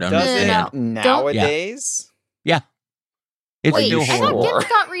that's hard to Does understand. it nowadays? Yeah. It's Wait, still I thought horrible. GIMP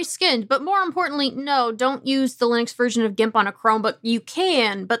got reskinned, but more importantly, no, don't use the Linux version of GIMP on a Chromebook. You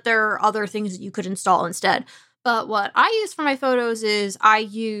can, but there are other things that you could install instead. But what I use for my photos is I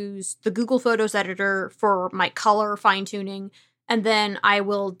use the Google Photos editor for my color fine-tuning, and then I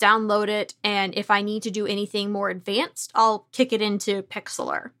will download it, and if I need to do anything more advanced, I'll kick it into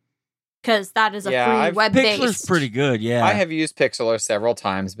Pixlr. Because that is a free web-based... Pixlr's pretty good, yeah. I have used Pixlr several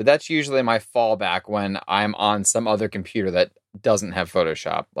times, but that's usually my fallback when I'm on some other computer that doesn't have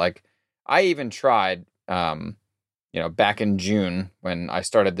Photoshop. Like, I even tried, back in June when I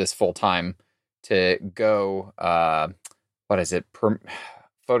started this full time to go,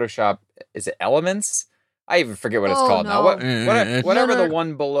 Photoshop, is it Elements? I even forget what it's called now. Whatever the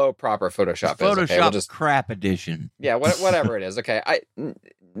one below proper Photoshop is. Photoshop crap edition. Yeah, whatever it is. Okay, a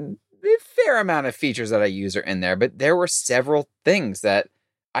fair amount of features that I use are in there, but there were several things that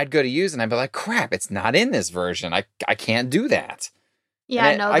I'd go to use and I'd be like, crap, it's not in this version. I can't do that.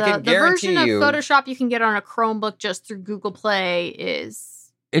 Yeah, the version of Photoshop you can get on a Chromebook just through Google Play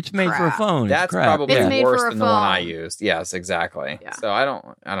is... It's made for a phone. That's probably worse than the one I phone. used. Yes, exactly. Yeah. So I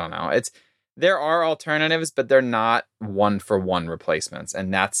don't know. There are alternatives, but they're not one-for-one replacements,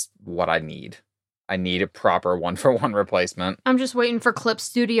 and that's what I need. I need a proper one-for-one replacement. I'm just waiting for Clip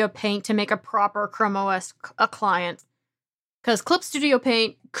Studio Paint to make a proper Chrome OS client. Because Clip Studio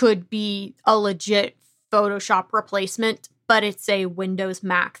Paint could be a legit Photoshop replacement, but it's a Windows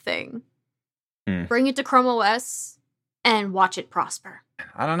Mac thing. Bring it to Chrome OS and watch it prosper.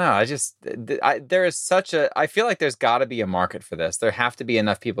 I don't know. I feel like there's got to be a market for this. There have to be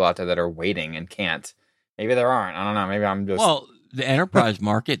enough people out there that are waiting and can't. Maybe there aren't. I don't know. Maybe I'm just... Well, the enterprise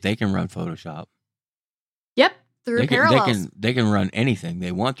market, they can run Photoshop. Yep, through Parallels. They can run anything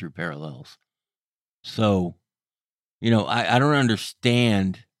they want through Parallels. So, I don't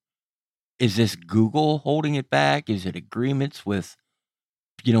understand. Is this Google holding it back? Is it agreements with,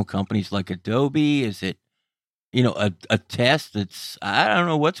 companies like Adobe? Is it, a test that's, I don't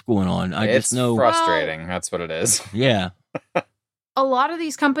know what's going on. It's just know. Frustrating. That's what it is. Yeah. A lot of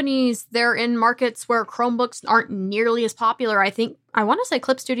these companies, they're in markets where Chromebooks aren't nearly as popular. I want to say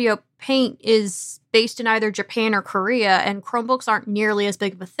Clip Studio Paint is based in either Japan or Korea, and Chromebooks aren't nearly as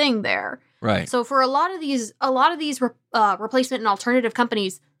big of a thing there. Right. So for a lot of these replacement and alternative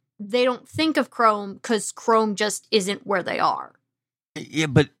companies, they don't think of Chrome because Chrome just isn't where they are. Yeah,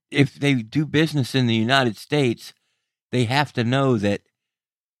 but if they do business in the United States, they have to know that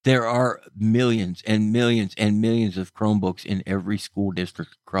there are millions and millions and millions of Chromebooks in every school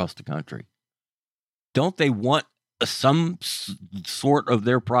district across the country. Don't they want some sort of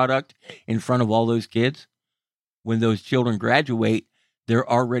their product in front of all those kids? When those children graduate, they're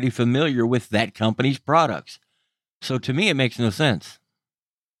already familiar with that company's products. So to me, it makes no sense.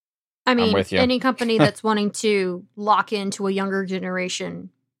 I mean, I'm with you. Any company that's wanting to lock into a younger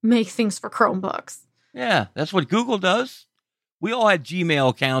generation, make things for Chromebooks. Yeah, that's what Google does. We all had Gmail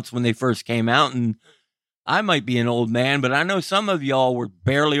accounts when they first came out, and I might be an old man, but I know some of y'all were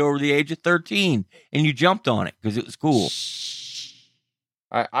barely over the age of 13, and you jumped on it because it was cool.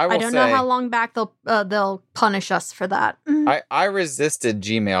 I don't know how long back they'll punish us for that. I resisted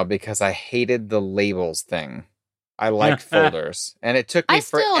Gmail because I hated the labels thing. I liked folders, and it took me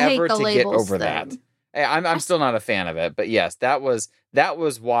forever to get over that. Hey, I'm still not a fan of it, but yes, that was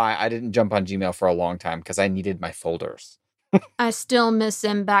why I didn't jump on Gmail for a long time, because I needed my folders. I still miss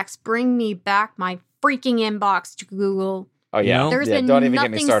inbox. Bring me back my freaking inbox to Google. Oh yeah, There's been don't even get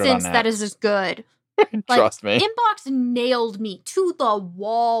me nothing started since on that is as good. Trust me. Inbox nailed me to the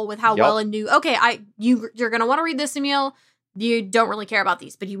wall with how well it knew. Okay, you're gonna want to read this email. You don't really care about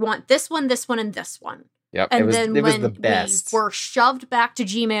these, but you want this one, and this one. Yep, And it was then the when best. we were shoved back to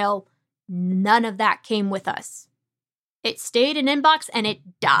Gmail, none of that came with us. It stayed in inbox and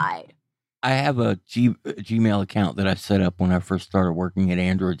it died. I have a Gmail account that I set up when I first started working at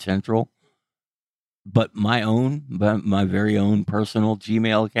Android Central. But my very own personal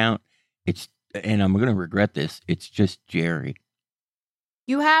Gmail account, and I'm going to regret this, it's just Jerry.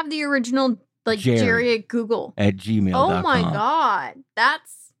 You have the original, like, Jerry at Google. At gmail.com. Oh my God.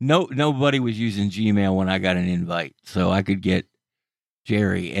 That's... Nobody was using Gmail when I got an invite, so I could get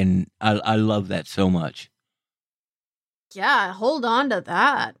Jerry, and I love that so much. Yeah, hold on to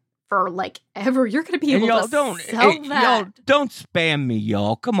that for, like, ever. You're going to be able to sell that. Y'all, don't spam me,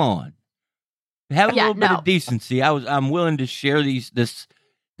 y'all. Come on. Have a little bit of decency. I'm willing to share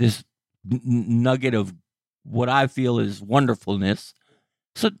this nugget of what I feel is wonderfulness.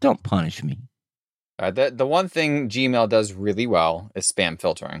 So don't punish me. The one thing Gmail does really well is spam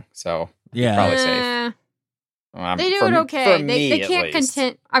filtering. So yeah, probably safe. They do it okay. They can't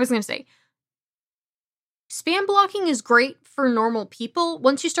content. I was going to say, spam blocking is great for normal people.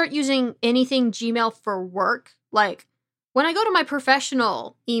 Once you start using anything Gmail for work, like when I go to my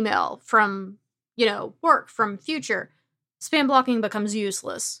professional email from, work, from Future, spam blocking becomes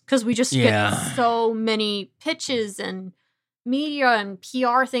useless because we just get so many pitches and media and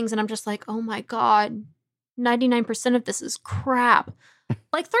PR things, and I'm just like, oh my God, 99% of this is crap.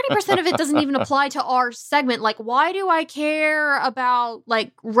 Like 30% of it doesn't even apply to our segment. Like, why do I care about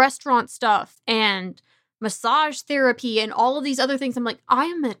like restaurant stuff and massage therapy and all of these other things? I'm like, I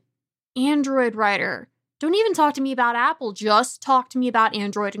am an Android writer. Don't even talk to me about Apple. Just talk to me about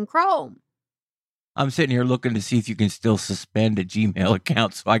Android and Chrome. I'm sitting here looking to see if you can still suspend a Gmail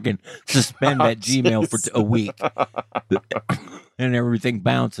account so I can suspend that Gmail for a week and everything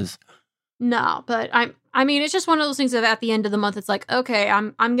bounces. No, but I mean, it's just one of those things that at the end of the month, it's like, okay,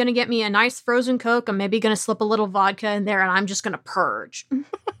 I'm going to get me a nice frozen Coke. I'm maybe going to slip a little vodka in there and I'm just going to purge.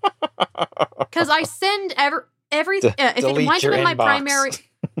 Because I send everything. If it winds up in my primary,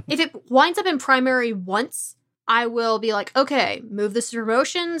 if it winds up in primary once, I will be like, okay, move this to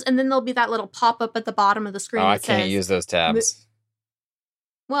promotions, and then there'll be that little pop-up at the bottom of the screen. I can't use those tabs.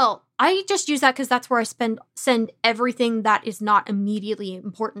 Well, I just use that because that's where I send everything that is not immediately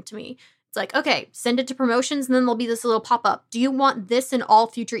important to me. It's like, okay, send it to promotions, and then there'll be this little pop-up. Do you want this and all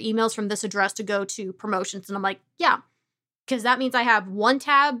future emails from this address to go to promotions? And I'm like, yeah, because that means I have one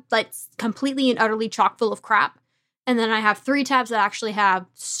tab that's completely and utterly chock full of crap, and then I have 3 tabs that actually have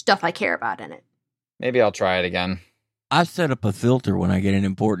stuff I care about in it. Maybe I'll try it again. I set up a filter when I get an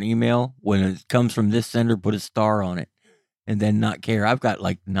important email. When it comes from this sender, put a star on it and then not care. I've got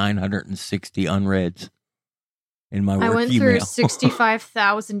like 960 unreads in my work email. I went through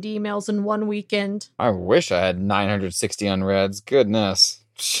 65,000 emails in one weekend. I wish I had 960 unreads. Goodness.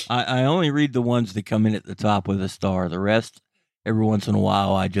 I only read the ones that come in at the top with a star. The rest, every once in a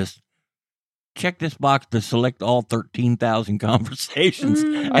while, I just check this box to select all 13,000 conversations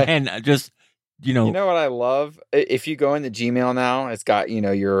and just... You know what I love? If you go into Gmail now, it's got,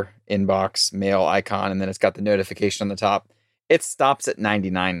 your inbox mail icon, and then it's got the notification on the top. It stops at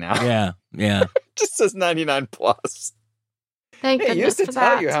 99 now. Yeah. It just says 99 plus. Thank goodness it used to for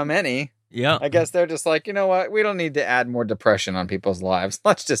tell that. you how many. Yeah. I guess they're just like, you know what? We don't need to add more depression on people's lives.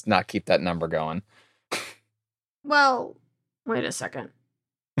 Let's just not keep that number going. Well, wait a second.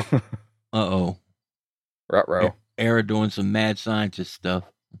 Uh-oh. Ruh-roh. Era doing some mad scientist stuff.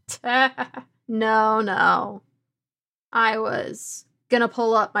 No. I was gonna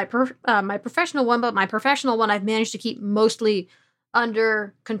pull up my professional one, but my professional one I've managed to keep mostly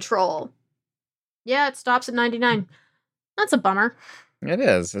under control. Yeah, it stops at 99. That's a bummer. It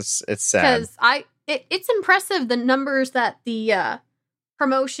is. It's sad. Because it's impressive the numbers that the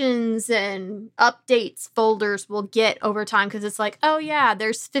promotions and updates folders will get over time, because it's like, oh yeah,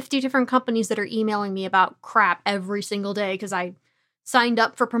 there's 50 different companies that are emailing me about crap every single day because I signed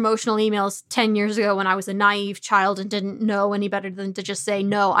up for promotional emails 10 years ago when I was a naive child and didn't know any better than to just say,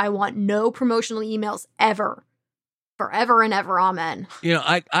 no, I want no promotional emails ever. Forever and ever, amen.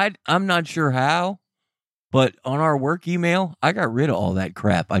 I'm not sure how, but on our work email, I got rid of all that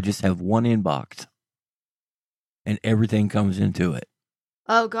crap. I just have one inbox and everything comes into it.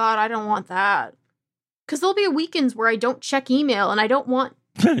 Oh God, I don't want that. Because there'll be weekends where I don't check email, and I don't want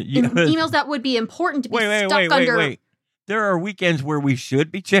emails that would be important to be stuck under. Wait. There are weekends where we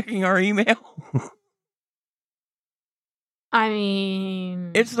should be checking our email. I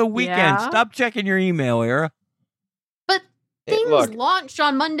mean... It's the weekend. Yeah. Stop checking your email, Era. But things launch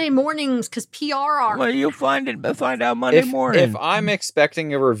on Monday mornings because PR are... Well, you'll find out Monday morning. If I'm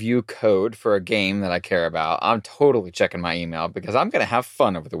expecting a review code for a game that I care about, I'm totally checking my email because I'm going to have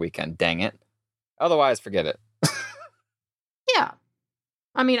fun over the weekend, dang it. Otherwise, forget it. Yeah.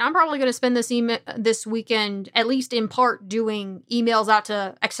 I mean, I'm probably going to spend this weekend, at least in part, doing emails out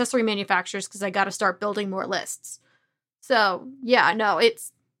to accessory manufacturers because I got to start building more lists. So, yeah, no,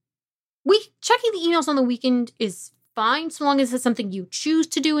 checking the emails on the weekend is fine so long as it's something you choose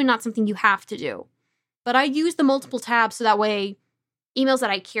to do and not something you have to do. But I use the multiple tabs so that way emails that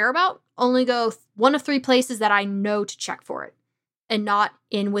I care about only go one of 3 places that I know to check for it and not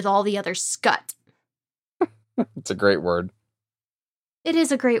in with all the other scut. It's a great word. It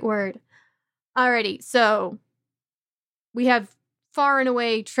is a great word. Alrighty, so we have far and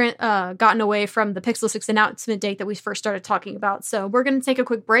away gotten away from the Pixel 6 announcement date that we first started talking about. So we're going to take a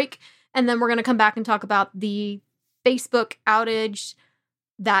quick break, and then we're going to come back and talk about the Facebook outage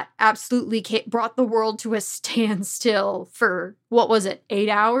that absolutely brought the world to a standstill for, 8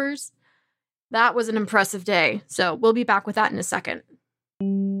 hours? That was an impressive day. So we'll be back with that in a second.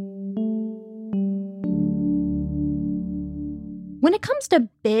 When it comes to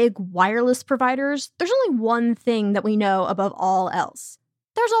big wireless providers, there's only one thing that we know above all else.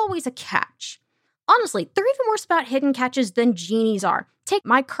 There's always a catch. Honestly, they're even worse about hidden catches than genies are. Take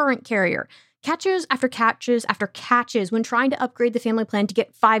my current carrier. Catches after catches after catches when trying to upgrade the family plan to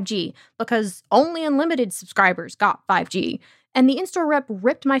get 5G, because only unlimited subscribers got 5G. And the in-store rep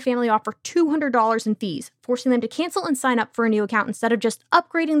ripped my family off for $200 in fees, forcing them to cancel and sign up for a new account instead of just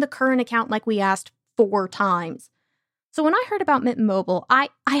upgrading the current account like we asked 4 times. So when I heard about Mint Mobile, I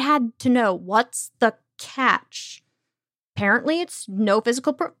had to know, what's the catch? Apparently, it's no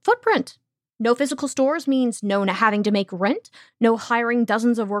physical footprint. No physical stores means no having to make rent, no hiring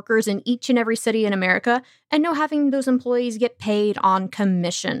dozens of workers in each and every city in America, and no having those employees get paid on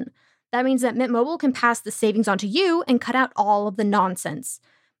commission. That means that Mint Mobile can pass the savings on to you and cut out all of the nonsense.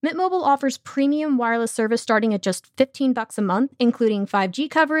 Mint Mobile offers premium wireless service starting at just $15 a month, including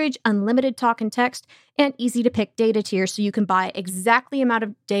 5G coverage, unlimited talk and text, and easy-to-pick data tiers so you can buy exactly the amount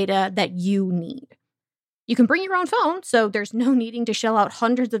of data that you need. You can bring your own phone, so there's no needing to shell out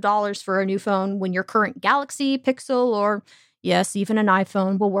hundreds of dollars for a new phone when your current Galaxy, Pixel, or, yes, even an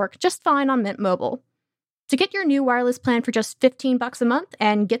iPhone will work just fine on Mint Mobile. To get your new wireless plan for just $15 a month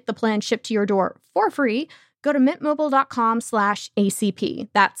and get the plan shipped to your door for free, go to mintmobile.com/ACP.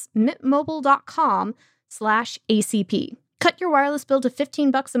 That's mintmobile.com/ACP. Cut your wireless bill to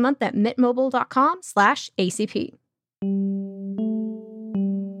 $15 a month at mintmobile.com/ACP.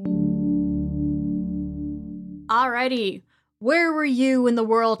 Alrighty, where were you when the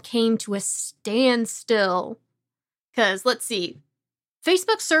world came to a standstill? Because, let's see,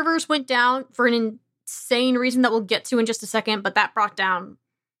 Facebook servers went down for an insane reason that we'll get to in just a second, but that brought down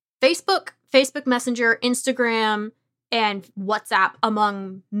Facebook, Facebook Messenger, Instagram, and WhatsApp,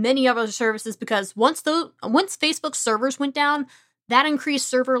 among many other services, because once Facebook servers went down, that increased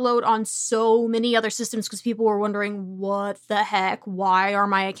server load on so many other systems because people were wondering, what the heck? Why are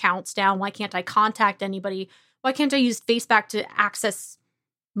my accounts down? Why can't I contact anybody? Why can't I use Facebook to access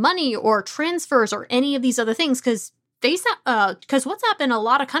money or transfers or any of these other things? Because WhatsApp in a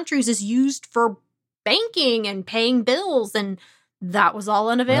lot of countries is used for banking and paying bills, and that was all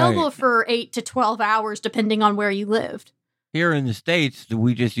unavailable for 8 to 12 hours, depending on where you lived. Here in the States,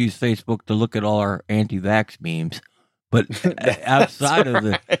 we just use Facebook to look at all our anti-vax memes. But outside of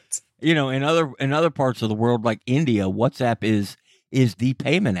the, in other parts of the world, like India, WhatsApp is the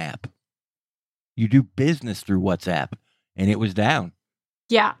payment app. You do business through WhatsApp, and it was down.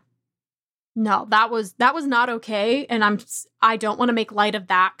 Yeah. No, that was not okay, and I don't want to make light of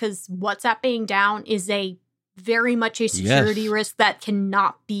that, because WhatsApp being down is very much a security risk that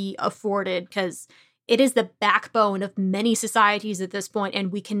cannot be afforded, because it is the backbone of many societies at this point,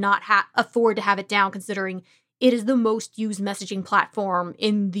 and we cannot afford to have it down, considering it is the most used messaging platform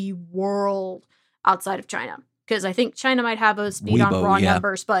in the world outside of China. Because I think China might have a speed on raw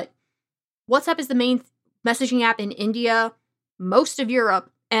numbers, but WhatsApp is the main messaging app in India, most of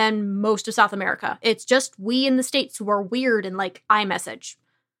Europe, and most of South America. It's just we in the States who are weird and like iMessage.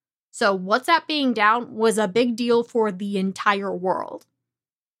 So WhatsApp being down was a big deal for the entire world.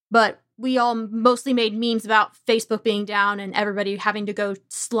 But we all mostly made memes about Facebook being down and everybody having to go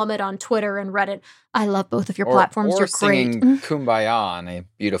slum it on Twitter and Reddit. I love both of your platforms. You're great. Singing Kumbaya on a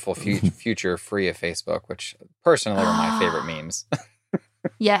beautiful future free of Facebook, which personally are my favorite memes.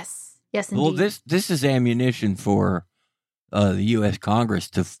 Yes, indeed. Well, this is ammunition for the U.S. Congress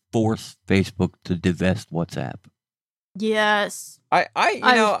to force Facebook to divest WhatsApp. Yes.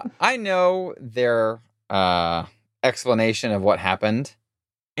 I know their explanation of what happened.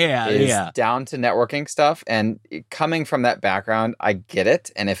 Is down to networking stuff, and coming from that background, I get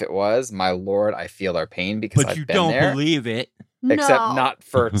it. And if it was, my lord, I feel their pain because I've been there. But you don't believe it. except No. not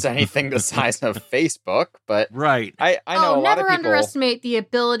for anything the size of Facebook. But Right. I know a lot never of people. underestimate the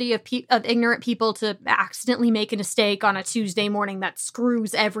ability of ignorant people to accidentally make a mistake on a Tuesday morning that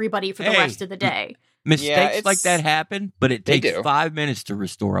screws everybody for the Hey. rest of the day. Mistakes like it's- that happen, but it They takes do. 5 minutes to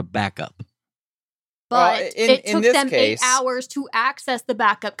restore a backup. But Well, it in took this them case- 8 hours to access the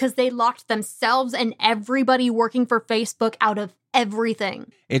backup because they locked themselves and everybody working for Facebook out of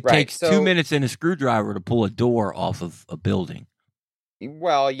everything. It Right, takes 2 so- minutes and a screwdriver to pull a door off of a building.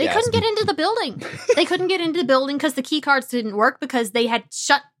 Well, They yes. couldn't get into the building. They couldn't get into the building because the key cards didn't work because they had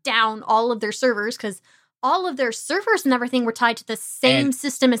shut down all of their servers because all of their servers and everything were tied to the same And-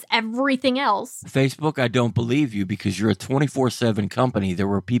 system as everything else. Facebook, I don't believe you because you're a 24/7 company. There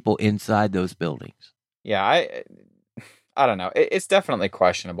were people inside those buildings. Yeah, I don't know. It's definitely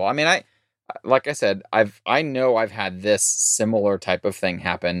questionable. I mean, like I said, I know I've had this similar type of thing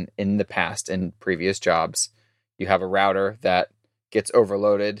happen in the past in previous jobs. You have a router that gets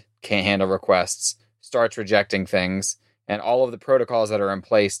overloaded, can't handle requests, starts rejecting things, and all of the protocols that are in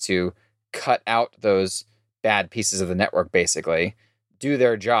place to cut out those bad pieces of the network basically do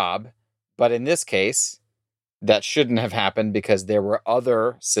their job. But in this case, that shouldn't have happened because there were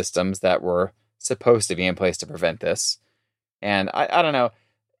other systems that were supposed to be in place to prevent this. And I don't know.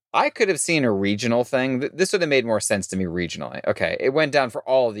 I could have seen a regional thing. This would have made more sense to me regionally. Okay, it went down for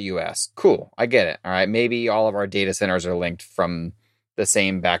all of the US. Cool, I get it. All right, maybe all of our data centers are linked from the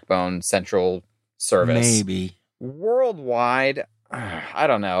same backbone central service. Maybe. Worldwide, I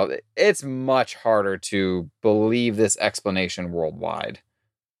don't know. It's much harder to believe this explanation worldwide.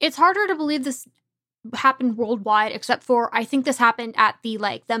 It's harder to believe this happened worldwide, except for I think this happened at the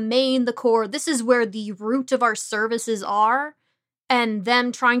main, the core. This is where the root of our services are. And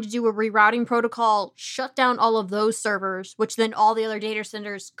them trying to do a rerouting protocol shut down all of those servers, which then all the other data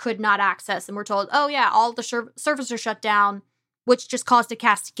centers could not access. And we're told, oh yeah, all the servers are shut down, which just caused a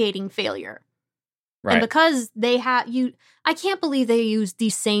cascading failure. Right. And because they I can't believe they used the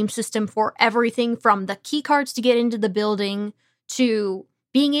same system for everything from the key cards to get into the building to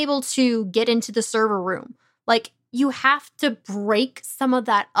being able to get into the server room. Like, you have to break some of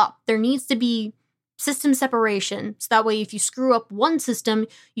that up. There needs to be system separation. So that way, if you screw up one system,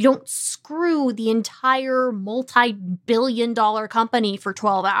 you don't screw the entire multi-billion-dollar company for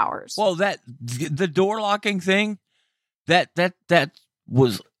 12 hours. Well, the door locking thing, that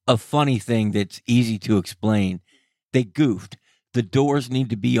was a funny thing that's easy to explain. They goofed. The doors need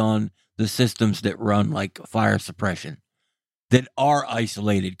to be on the systems that run like fire suppression, that are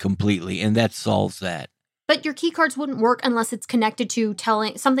isolated completely, and that solves that. But your key cards wouldn't work unless it's connected to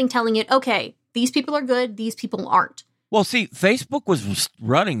telling it, okay, these people are good, these people aren't. Well, see, Facebook was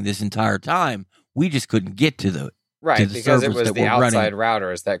running this entire time. We just couldn't get to the Right, to the because it servers was that the were outside running.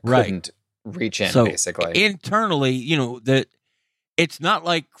 routers that Right. couldn't reach in, So basically. internally, that it's not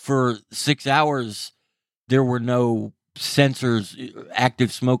like for 6 hours there were no sensors,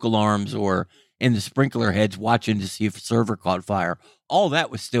 active smoke alarms, or in the sprinkler heads watching to see if a server caught fire. All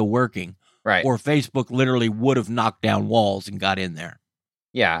that was still working. Right. Or Facebook literally would have knocked down walls and got in there.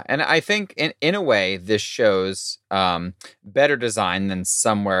 Yeah, and I think in a way this shows better design than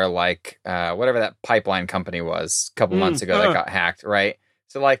somewhere like whatever that pipeline company was a couple months ago that got hacked, right?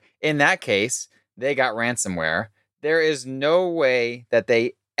 So like in that case, they got ransomware. There is no way that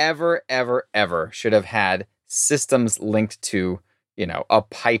they ever should have had systems linked to, a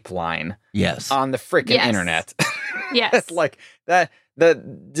pipeline Yes. on the freaking Yes. internet. Yes. Like that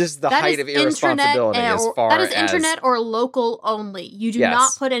just the That height is of irresponsibility as far that is as internet or local only. You do Yes.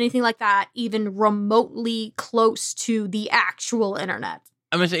 not put anything like that even remotely close to the actual internet.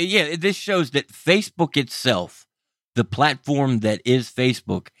 I'm going to say, yeah, this shows that Facebook itself, the platform that is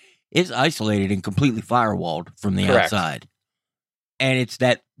Facebook, is isolated and completely firewalled from the Correct. outside. And it's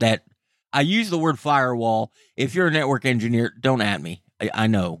that I use the word firewall. If you're a network engineer, don't at me. I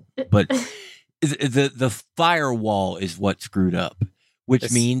know, but the firewall is what screwed up, which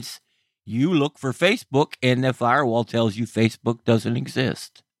It's- means you look for Facebook and the firewall tells you Facebook doesn't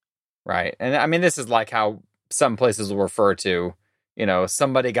exist. Right. And I mean, this is like how some places will refer to,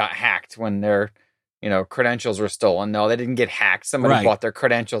 somebody got hacked when their, credentials were stolen. No, they didn't get hacked. Somebody Right. bought their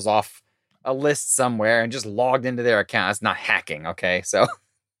credentials off a list somewhere and just logged into their account. It's not hacking. Okay. So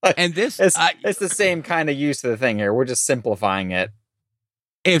And this, it's the same kind of use of the thing here. We're just simplifying it.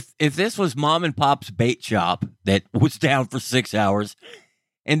 if this was mom and pop's bait shop that was down for 6 hours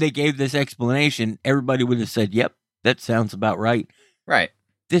and they gave this explanation, everybody would have said, yep, that sounds about right. Right.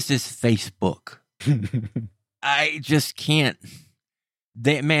 This is Facebook. I just can't.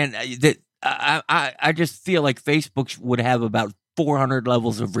 I just feel like Facebook would have about 400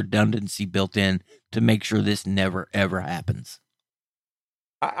 levels of redundancy built in to make sure this never, ever happens.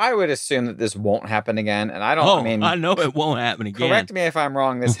 I would assume that this won't happen again. And I know it won't happen again. Correct me if I'm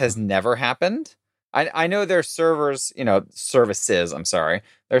wrong. This has never happened. I know their servers, services, I'm sorry.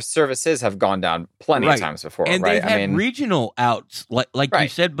 Their services have gone down plenty of times before, and right? they've had regional outs, like you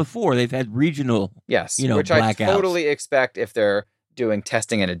said before. They've had regional, yes, which blackouts. I totally expect if they're doing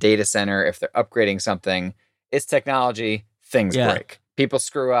testing in a data center, if they're upgrading something, it's technology, things break. People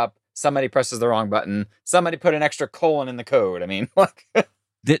screw up, somebody presses the wrong button, somebody put an extra colon in the code. I mean,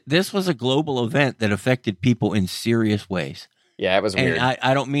 this was a global event that affected people in serious ways. Yeah, it was weird. And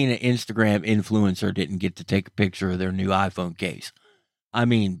I don't mean an Instagram influencer didn't get to take a picture of their new iPhone case. I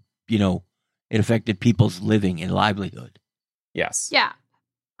mean, it affected people's living and livelihood. Yes. Yeah.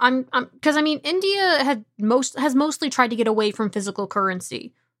 Because India has mostly tried to get away from physical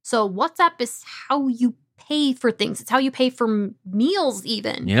currency. So WhatsApp is how you pay for things. It's how you pay for meals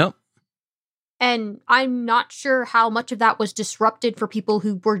even. Yep. And I'm not sure how much of that was disrupted for people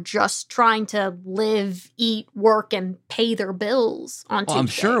who were just trying to live, eat, work, and pay their bills on Tuesday. I'm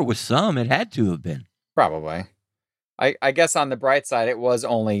sure it was some. It had to have been. Probably. I guess on the bright side, it was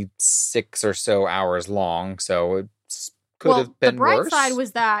only 6 or so hours long, so it could have been worse. The bright side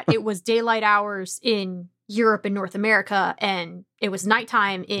was that it was daylight hours in Europe and North America, and it was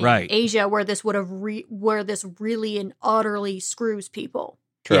nighttime in Asia, where this where this really and utterly screws people.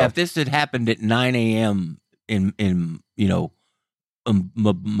 True. Yeah, if this had happened at 9 a.m. in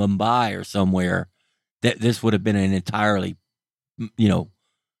Mumbai or somewhere, this would have been an entirely,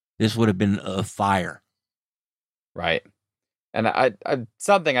 this would have been a fire. Right. And I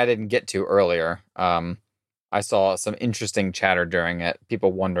something I didn't get to earlier. I saw some interesting chatter during it.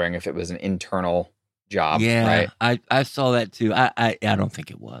 People wondering if it was an internal job. Yeah, right? I saw that too. I don't think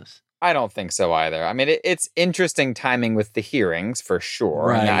it was. I don't think so either. I mean, it's interesting timing with the hearings for sure.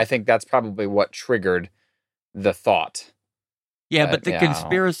 Right. And I think that's probably what triggered the thought. Yeah, but the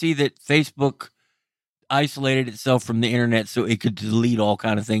conspiracy that Facebook isolated itself from the internet so it could delete all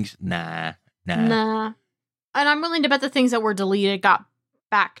kind of things, nah. And I'm willing to bet the things that were deleted got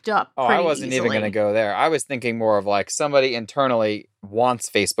backed up. Oh, I wasn't even going to go there. I was thinking more of like somebody internally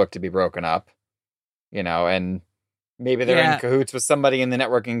wants Facebook to be broken up, and maybe they're in cahoots with somebody in the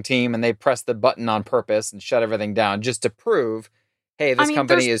networking team and they press the button on purpose and shut everything down just to prove, hey, this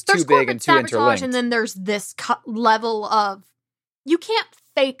company is too big and too interlinked. And then there's this level of, you can't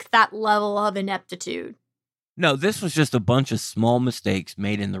fake that level of ineptitude. No, this was just a bunch of small mistakes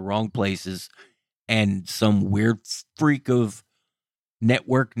made in the wrong places and some weird freak of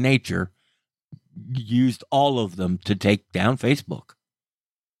network nature used all of them to take down Facebook.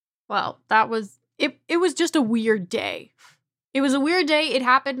 Well, that was... It was just a weird day. It was a weird day. It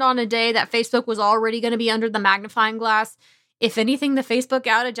happened on a day that Facebook was already going to be under the magnifying glass. If anything, the Facebook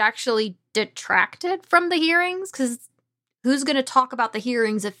outage actually detracted from the hearings, because who's going to talk about the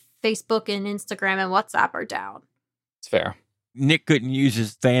hearings if Facebook and Instagram and WhatsApp are down? It's fair. Nick couldn't use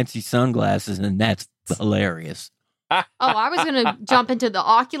his fancy sunglasses, and that's hilarious. I was going to jump into the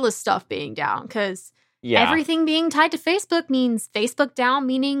Oculus stuff being down, because everything being tied to Facebook means Facebook down,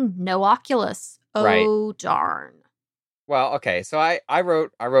 meaning no Oculus. Oh, darn. Well, okay. So I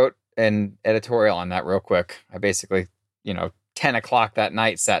wrote an editorial on that real quick. I basically, 10 o'clock that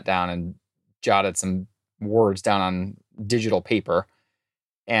night, sat down and jotted some words down on digital paper.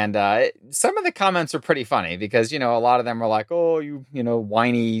 And some of the comments were pretty funny because, a lot of them were like, oh, you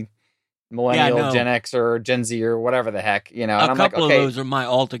whiny millennial, Gen X or Gen Z or whatever the heck, and I'm like, okay, of those are my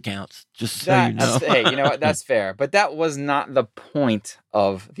alt accounts, just so you know. Hey, you know what? That's fair. But that was not the point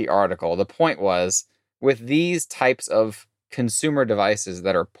of the article. The point was, with these types of consumer devices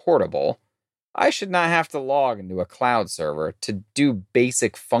that are portable, I should not have to log into a cloud server to do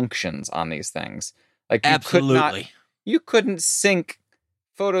basic functions on these things. Like, you couldn't sync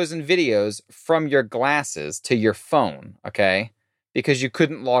photos and videos from your glasses to your phone, okay? Because you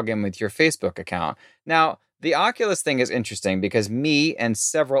couldn't log in with your Facebook account. Now, the Oculus thing is interesting because me and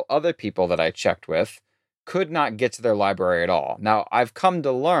several other people that I checked with could not get to their library at all. Now, I've come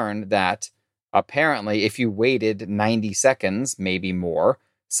to learn that apparently if you waited 90 seconds, maybe more,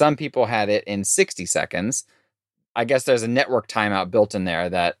 some people had it in 60 seconds. I guess there's a network timeout built in there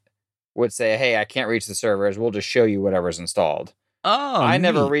that would say, hey, I can't reach the servers. We'll just show you whatever's installed. Oh, I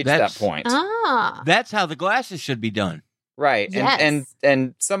never reached that point. That's how the glasses should be done. Right. Yes.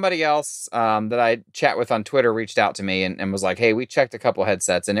 And somebody else that I chat with on Twitter reached out to me and was like, hey, we checked a couple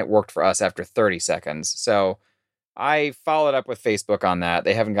headsets and it worked for us after 30 seconds. So I followed up with Facebook on that.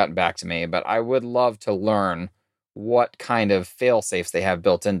 They haven't gotten back to me, but I would love to learn what kind of fail-safes they have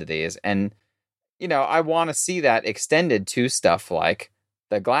built into these. And, I want to see that extended to stuff like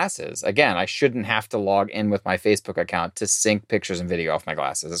the glasses. Again, I shouldn't have to log in with my Facebook account to sync pictures and video off my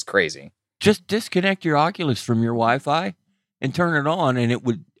glasses. It's crazy. Just disconnect your Oculus from your Wi-Fi and turn it on, and it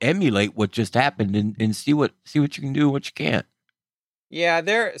would emulate what just happened and see what you can do and what you can't.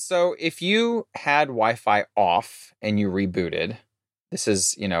 Yeah, so if you had Wi-Fi off and you rebooted, this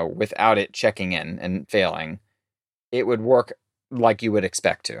is, without it checking in and failing, it would work like you would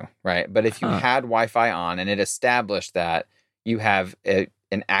expect to, right? But if you had Wi-Fi on and it established that you have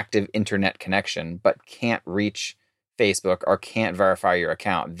an active internet connection but can't reach Facebook or can't verify your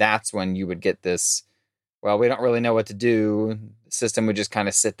account, that's when you would get this, well, we don't really know what to do. The system would just kind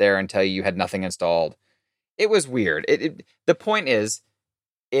of sit there and tell you had nothing installed. It was weird. The point is,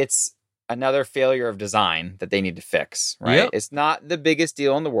 it's another failure of design that they need to fix, right? Yep. It's not the biggest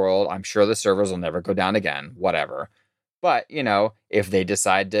deal in the world. I'm sure the servers will never go down again, whatever. But, if they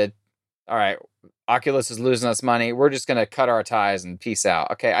decide to, all right, Oculus is losing us money, we're just going to cut our ties and peace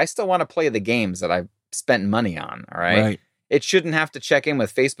out. Okay, I still want to play the games that I've spent money on, all right? Right. It shouldn't have to check in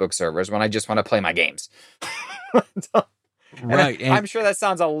with Facebook servers when I just want to play my games. Right. I'm sure that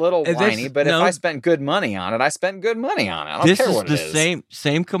sounds a little whiny, but if I spent good money on it, I spent good money on it. I don't care what it is. This is the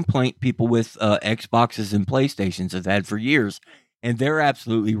same complaint people with Xboxes and PlayStations have had for years, and they're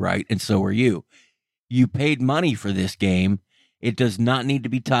absolutely right, and so are you. You paid money for this game. It does not need to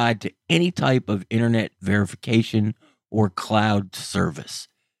be tied to any type of internet verification or cloud service.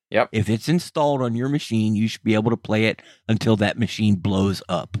 Yep. If it's installed on your machine, you should be able to play it until that machine blows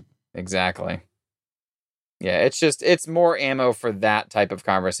up. Exactly. Yeah, it's more ammo for that type of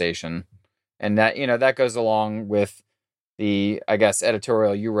conversation. And that, that goes along with the, I guess,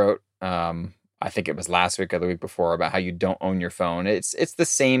 editorial you wrote, I think it was last week or the week before, about how you don't own your phone. It's the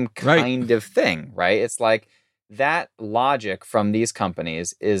same kind of thing, right? It's like that logic from these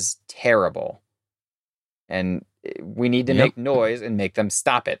companies is terrible. And we need to make noise and make them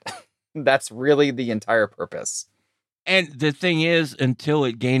stop it. That's really the entire purpose. And the thing is, until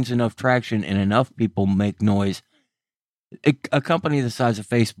it gains enough traction and enough people make noise, a company the size of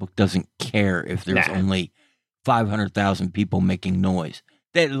Facebook doesn't care if there's only 500,000 people making noise.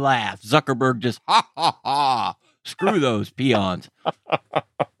 They laugh. Zuckerberg just, ha, ha, ha. Screw those peons.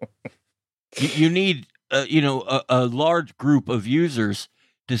 You need, a large group of users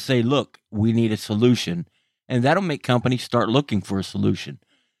to say, look, we need a solution. And that'll make companies start looking for a solution.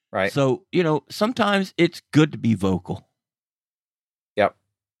 Right. So, sometimes it's good to be vocal. Yep.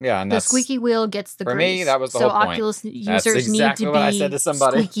 Yeah. And the squeaky wheel gets the grease. For grease. me, that was the whole point. So Oculus users That's exactly need to what be I said to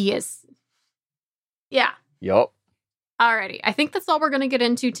somebody. squeakiest. Yeah. Yep. Alrighty. I think that's all we're going to get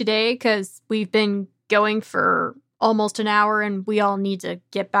into today because we've been going for almost an hour and we all need to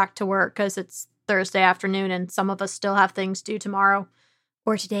get back to work because it's Thursday afternoon and some of us still have things due tomorrow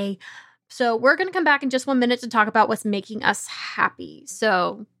or today. So we're going to come back in just 1 minute to talk about what's making us happy.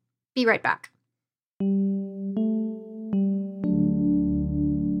 So be right back.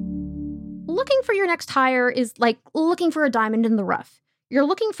 Looking for your next hire is like looking for a diamond in the rough. You're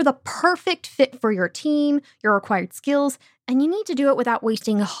looking for the perfect fit for your team, your required skills, and you need to do it without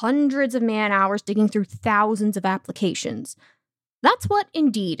wasting hundreds of man hours digging through thousands of applications. That's what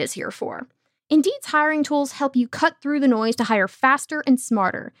Indeed is here for. Indeed's hiring tools help you cut through the noise to hire faster and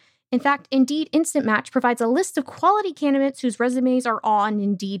smarter. In fact, Indeed Instant Match provides a list of quality candidates whose resumes are on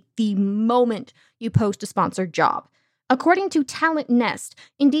Indeed the moment you post a sponsored job. According to Talent Nest,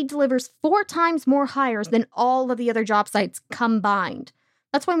 Indeed delivers 4 times more hires than all of the other job sites combined.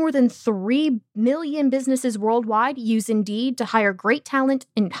 That's why more than 3 million businesses worldwide use Indeed to hire great talent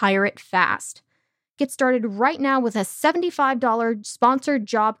and hire it fast. Get started right now with a $75 sponsored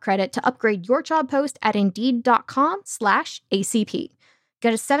job credit to upgrade your job post at Indeed.com/ACP.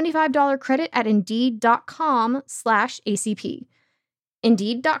 Get a $75 credit at Indeed.com/ACP.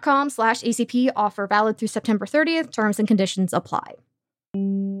 Indeed.com/ACP offer valid through September 30th. Terms and conditions apply.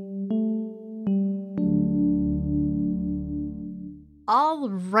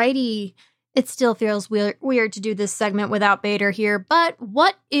 Alrighty. It still feels weird to do this segment without Bader here, but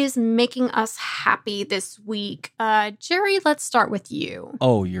what is making us happy this week? Jerry, let's start with you.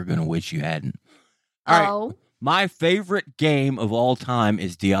 Oh, you're going to wish you hadn't. All right. My favorite game of all time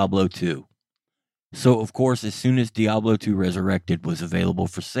is Diablo 2. So, of course, as soon as Diablo 2 Resurrected was available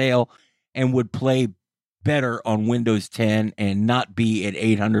for sale and would play better on Windows 10 and not be at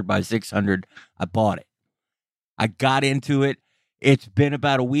 800 by 600, I bought it. I got into it. It's been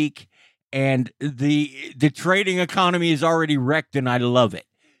about a week, and the trading economy is already wrecked, and I love it.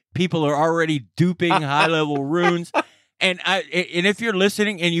 People are already duping high-level runes. And if you're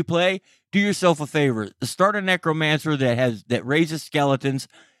listening and you play, do yourself a favor. Start a necromancer that raises skeletons.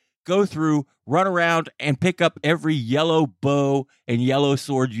 go through, run around, and pick up every yellow bow and yellow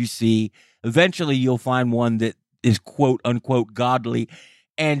sword you see. Eventually, you'll find one that is quote unquote godly,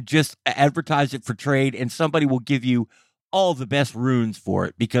 and just advertise it for trade, and somebody will give you all the best runes for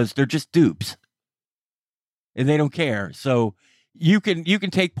it because they're just dupes and they don't care. So you can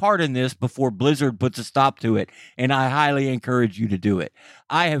take part in this before Blizzard puts a stop to it, and I highly encourage you to do it.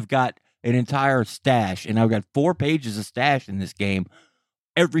 I have got an entire stash, and I've got 4 pages of stash in this game.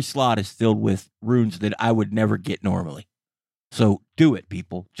 Every slot is filled with runes that I would never get normally. So do it,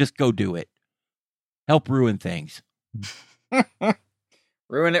 people. Just go do it. Help ruin things.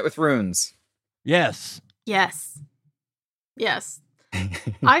 Ruin it with runes. Yes. Yes.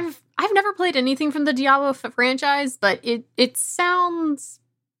 I've never played anything from the Diablo franchise, but it sounds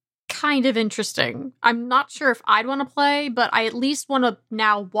kind of interesting. I'm not sure if I'd want to play, but I at least want to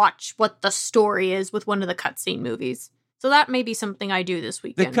now watch what the story is with one of the cutscene movies. So that may be something I do this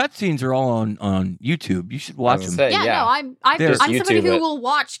weekend. The cutscenes are all on YouTube. You should watch them. No, I'm somebody who YouTube will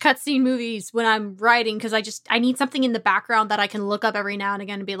watch cutscene movies when I'm writing because I need something in the background that I can look up every now and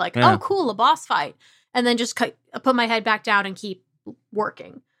again and be like, oh, cool, a boss fight, and then just put my head back down and keep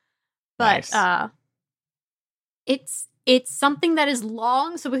working. But Nice. it's something that is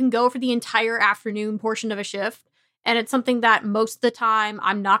long, so we can go for the entire afternoon portion of a shift. And it's something that most of the time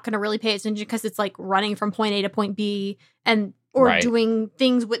I'm not going to really pay attention because it's like running from point A to point B or doing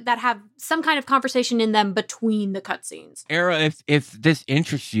things that have some kind of conversation in them between the cutscenes. Era, if this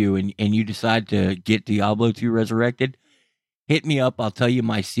interests you and you decide to get Diablo 2 Resurrected, hit me up. I'll tell you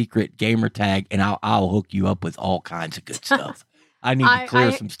my secret gamer tag, and I'll hook you up with all kinds of good stuff. I need to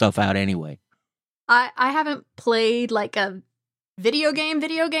clear some stuff out anyway. I haven't played like a video game.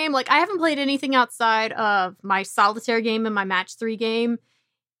 Like, I haven't played anything outside of my solitaire game and my match 3 game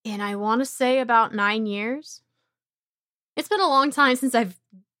in, I want to say, about 9 years. It's been a long time since I've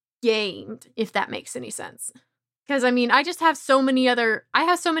gamed, if that makes any sense. Because, I mean, I have so many other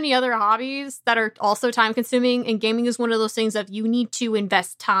hobbies that are also time consuming, and gaming is one of those things that you need to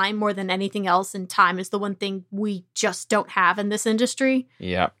invest time more than anything else, and time is the one thing we just don't have in this industry.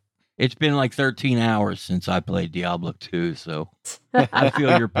 Yeah. It's been like 13 hours since I played Diablo 2, so I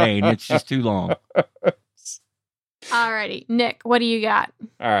feel your pain. It's just too long. Alrighty, Nick, what do you got?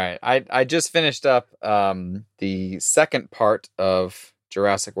 All right. I just finished up the second part of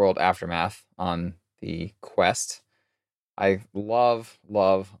Jurassic World Aftermath on the Quest. I love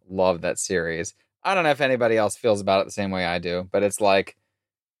that series. I don't know if anybody else feels about it the same way I do, but it's like,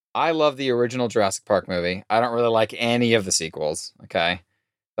 I love the original Jurassic Park movie. I don't really like any of the sequels, okay?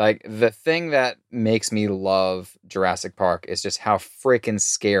 Like, the thing that makes me love Jurassic Park is just how freaking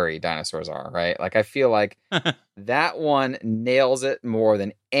scary dinosaurs are, right? Like, I feel like that one nails it more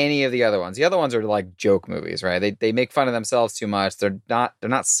than any of the other ones. The other ones are like joke movies, right? They make fun of themselves too much. They're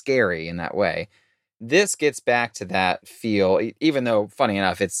not scary in that way. This gets back to that feel, even though, funny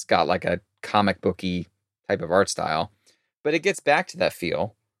enough, it's got like a comic booky type of art style. But it gets back to that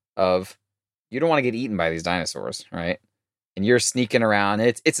feel of, you don't want to get eaten by these dinosaurs, right? And you're sneaking around.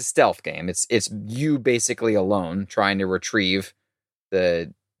 And it's a stealth game. It's you basically alone trying to retrieve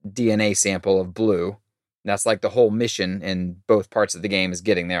the DNA sample of Blue. And that's like the whole mission in both parts of the game, is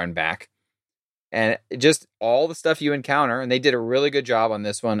getting there and back. And just all the stuff you encounter. And they did a really good job on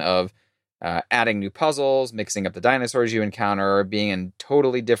this one of adding new puzzles, mixing up the dinosaurs you encounter, being in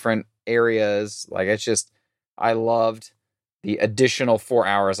totally different areas. Like, it's just, I loved the additional 4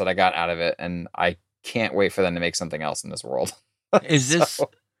 hours that I got out of it. And I can't wait for them to make something else in this world. Is this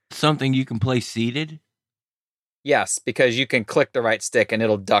something you can play seated? Yes, because you can click the right stick and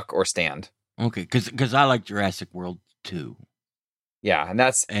it'll duck or stand. Okay, because I like Jurassic World 2. Yeah, and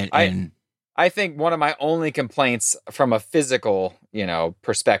that's and I think one of my only complaints from a physical,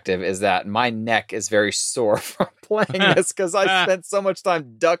 perspective is that my neck is very sore from playing this because I spent so much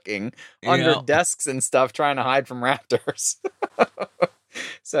time ducking under desks and stuff trying to hide from raptors.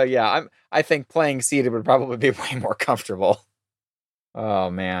 So yeah, I think playing seated would probably be way more comfortable.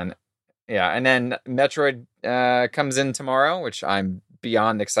 Oh man. Yeah, and then Metroid comes in tomorrow, which I'm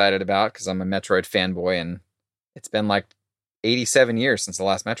beyond excited about because I'm a Metroid fanboy, and it's been like 87 years since the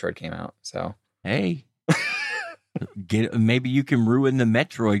last Metroid came out. So hey, maybe you can ruin the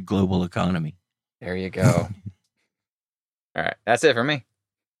Metroid global economy. There you go. All right, that's it for me.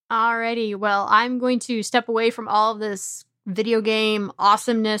 Alrighty, well, I'm going to step away from all of this video game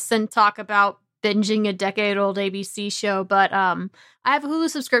awesomeness and talk about binging a decade-old ABC show, but I have a Hulu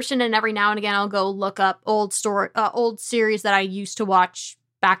subscription, and every now and again I'll go look up old series that I used to watch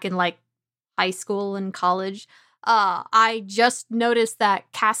back in like high school and college. I just noticed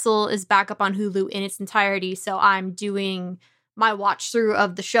that Castle is back up on Hulu in its entirety, so I'm doing my watch through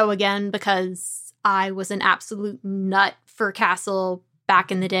of the show again because I was an absolute nut for Castle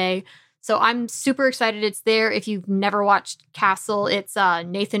back in the day. So I'm super excited it's there. If you've never watched Castle, it's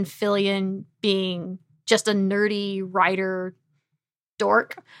Nathan Fillion being just a nerdy writer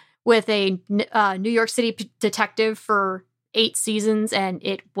dork with a New York City detective for 8 seasons, and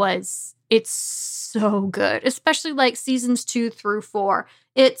it's so good, especially like seasons 2 through 4.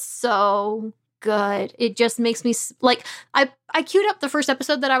 It's so good. It just makes me like, I queued up the first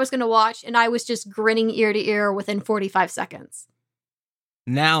episode that I was going to watch, and I was just grinning ear to ear within 45 seconds.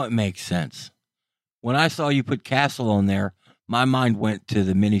 Now it makes sense. When I saw you put Castle on there, my mind went to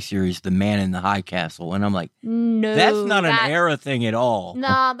the miniseries The Man in the High Castle, and I'm like, no, that's not an era thing at all.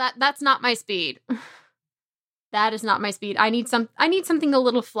 No, that's not my speed. That is not my speed. I need something a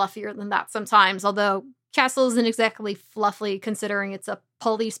little fluffier than that sometimes, although Castle isn't exactly fluffy considering it's a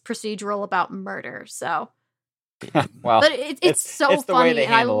police procedural about murder, so. Well, but it's so it's the funny, way they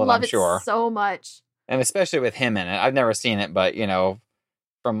and I handle love it, I'm sure. so much. And especially with him in it. I've never seen it, but, you know,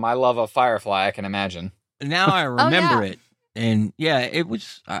 from my love of Firefly, I can imagine. Now I remember it. And yeah, it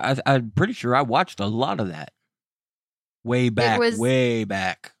was, I'm pretty sure I watched a lot of that. Way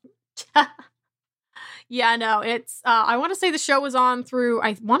back. Yeah, no, it's, I want to say the show was on through,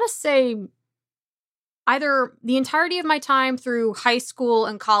 I want to say either the entirety of my time through high school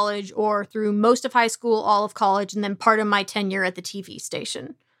and college, or through most of high school, all of college, and then part of my tenure at the TV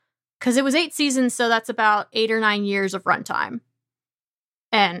station. Because it was 8 seasons, so that's about 8 or 9 years of runtime.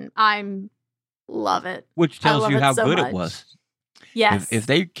 And love it. Which tells you how good much. It was. Yes. If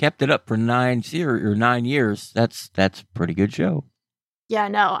they kept it up for 9 years, that's a pretty good show. Yeah,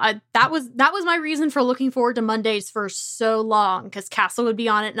 no, that was my reason for looking forward to Mondays for so long, because Castle would be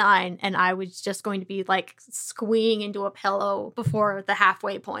on at 9, and I was just going to be like squeeing into a pillow before the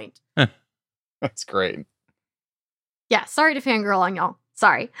halfway point. That's great. Yeah, sorry to fangirl on y'all.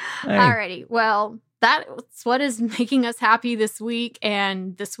 Sorry. Hey. Alrighty, well, that's what is making us happy this week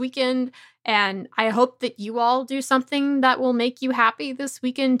and this weekend. And I hope that you all do something that will make you happy this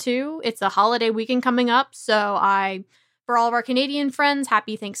weekend too. It's a holiday weekend coming up. So for all of our Canadian friends,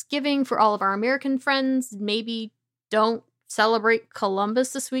 happy Thanksgiving. For all of our American friends, maybe don't celebrate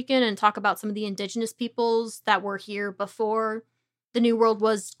Columbus this weekend and talk about some of the indigenous peoples that were here before the New World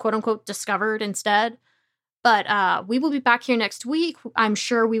was quote unquote discovered instead. But we will be back here next week. I'm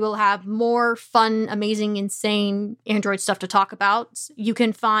sure we will have more fun, amazing, insane Android stuff to talk about. You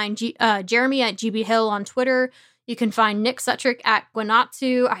can find Jeremy at GB Hill on Twitter. You can find Nick Sutrick at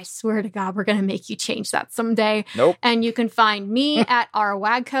Gwanatu. I swear to God, we're going to make you change that someday. Nope. And you can find me at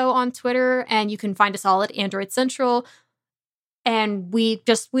rwagco on Twitter. And you can find us all at Android Central. And we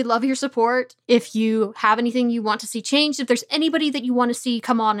love your support. If you have anything you want to see changed, if there's anybody that you want to see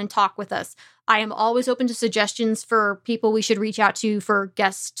come on and talk with us, I am always open to suggestions for people we should reach out to for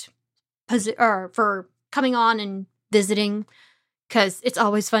for coming on and visiting, because it's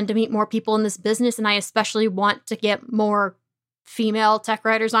always fun to meet more people in this business. And I especially want to get more female tech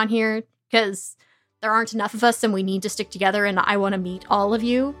writers on here, because there aren't enough of us and we need to stick together. And I want to meet all of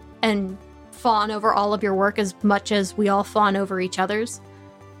you and fawn over all of your work as much as we all fawn over each other's.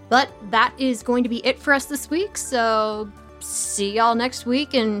 But that is going to be it for us this week. So see y'all next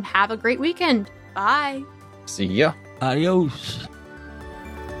week and have a great weekend. Bye. See ya. Adios.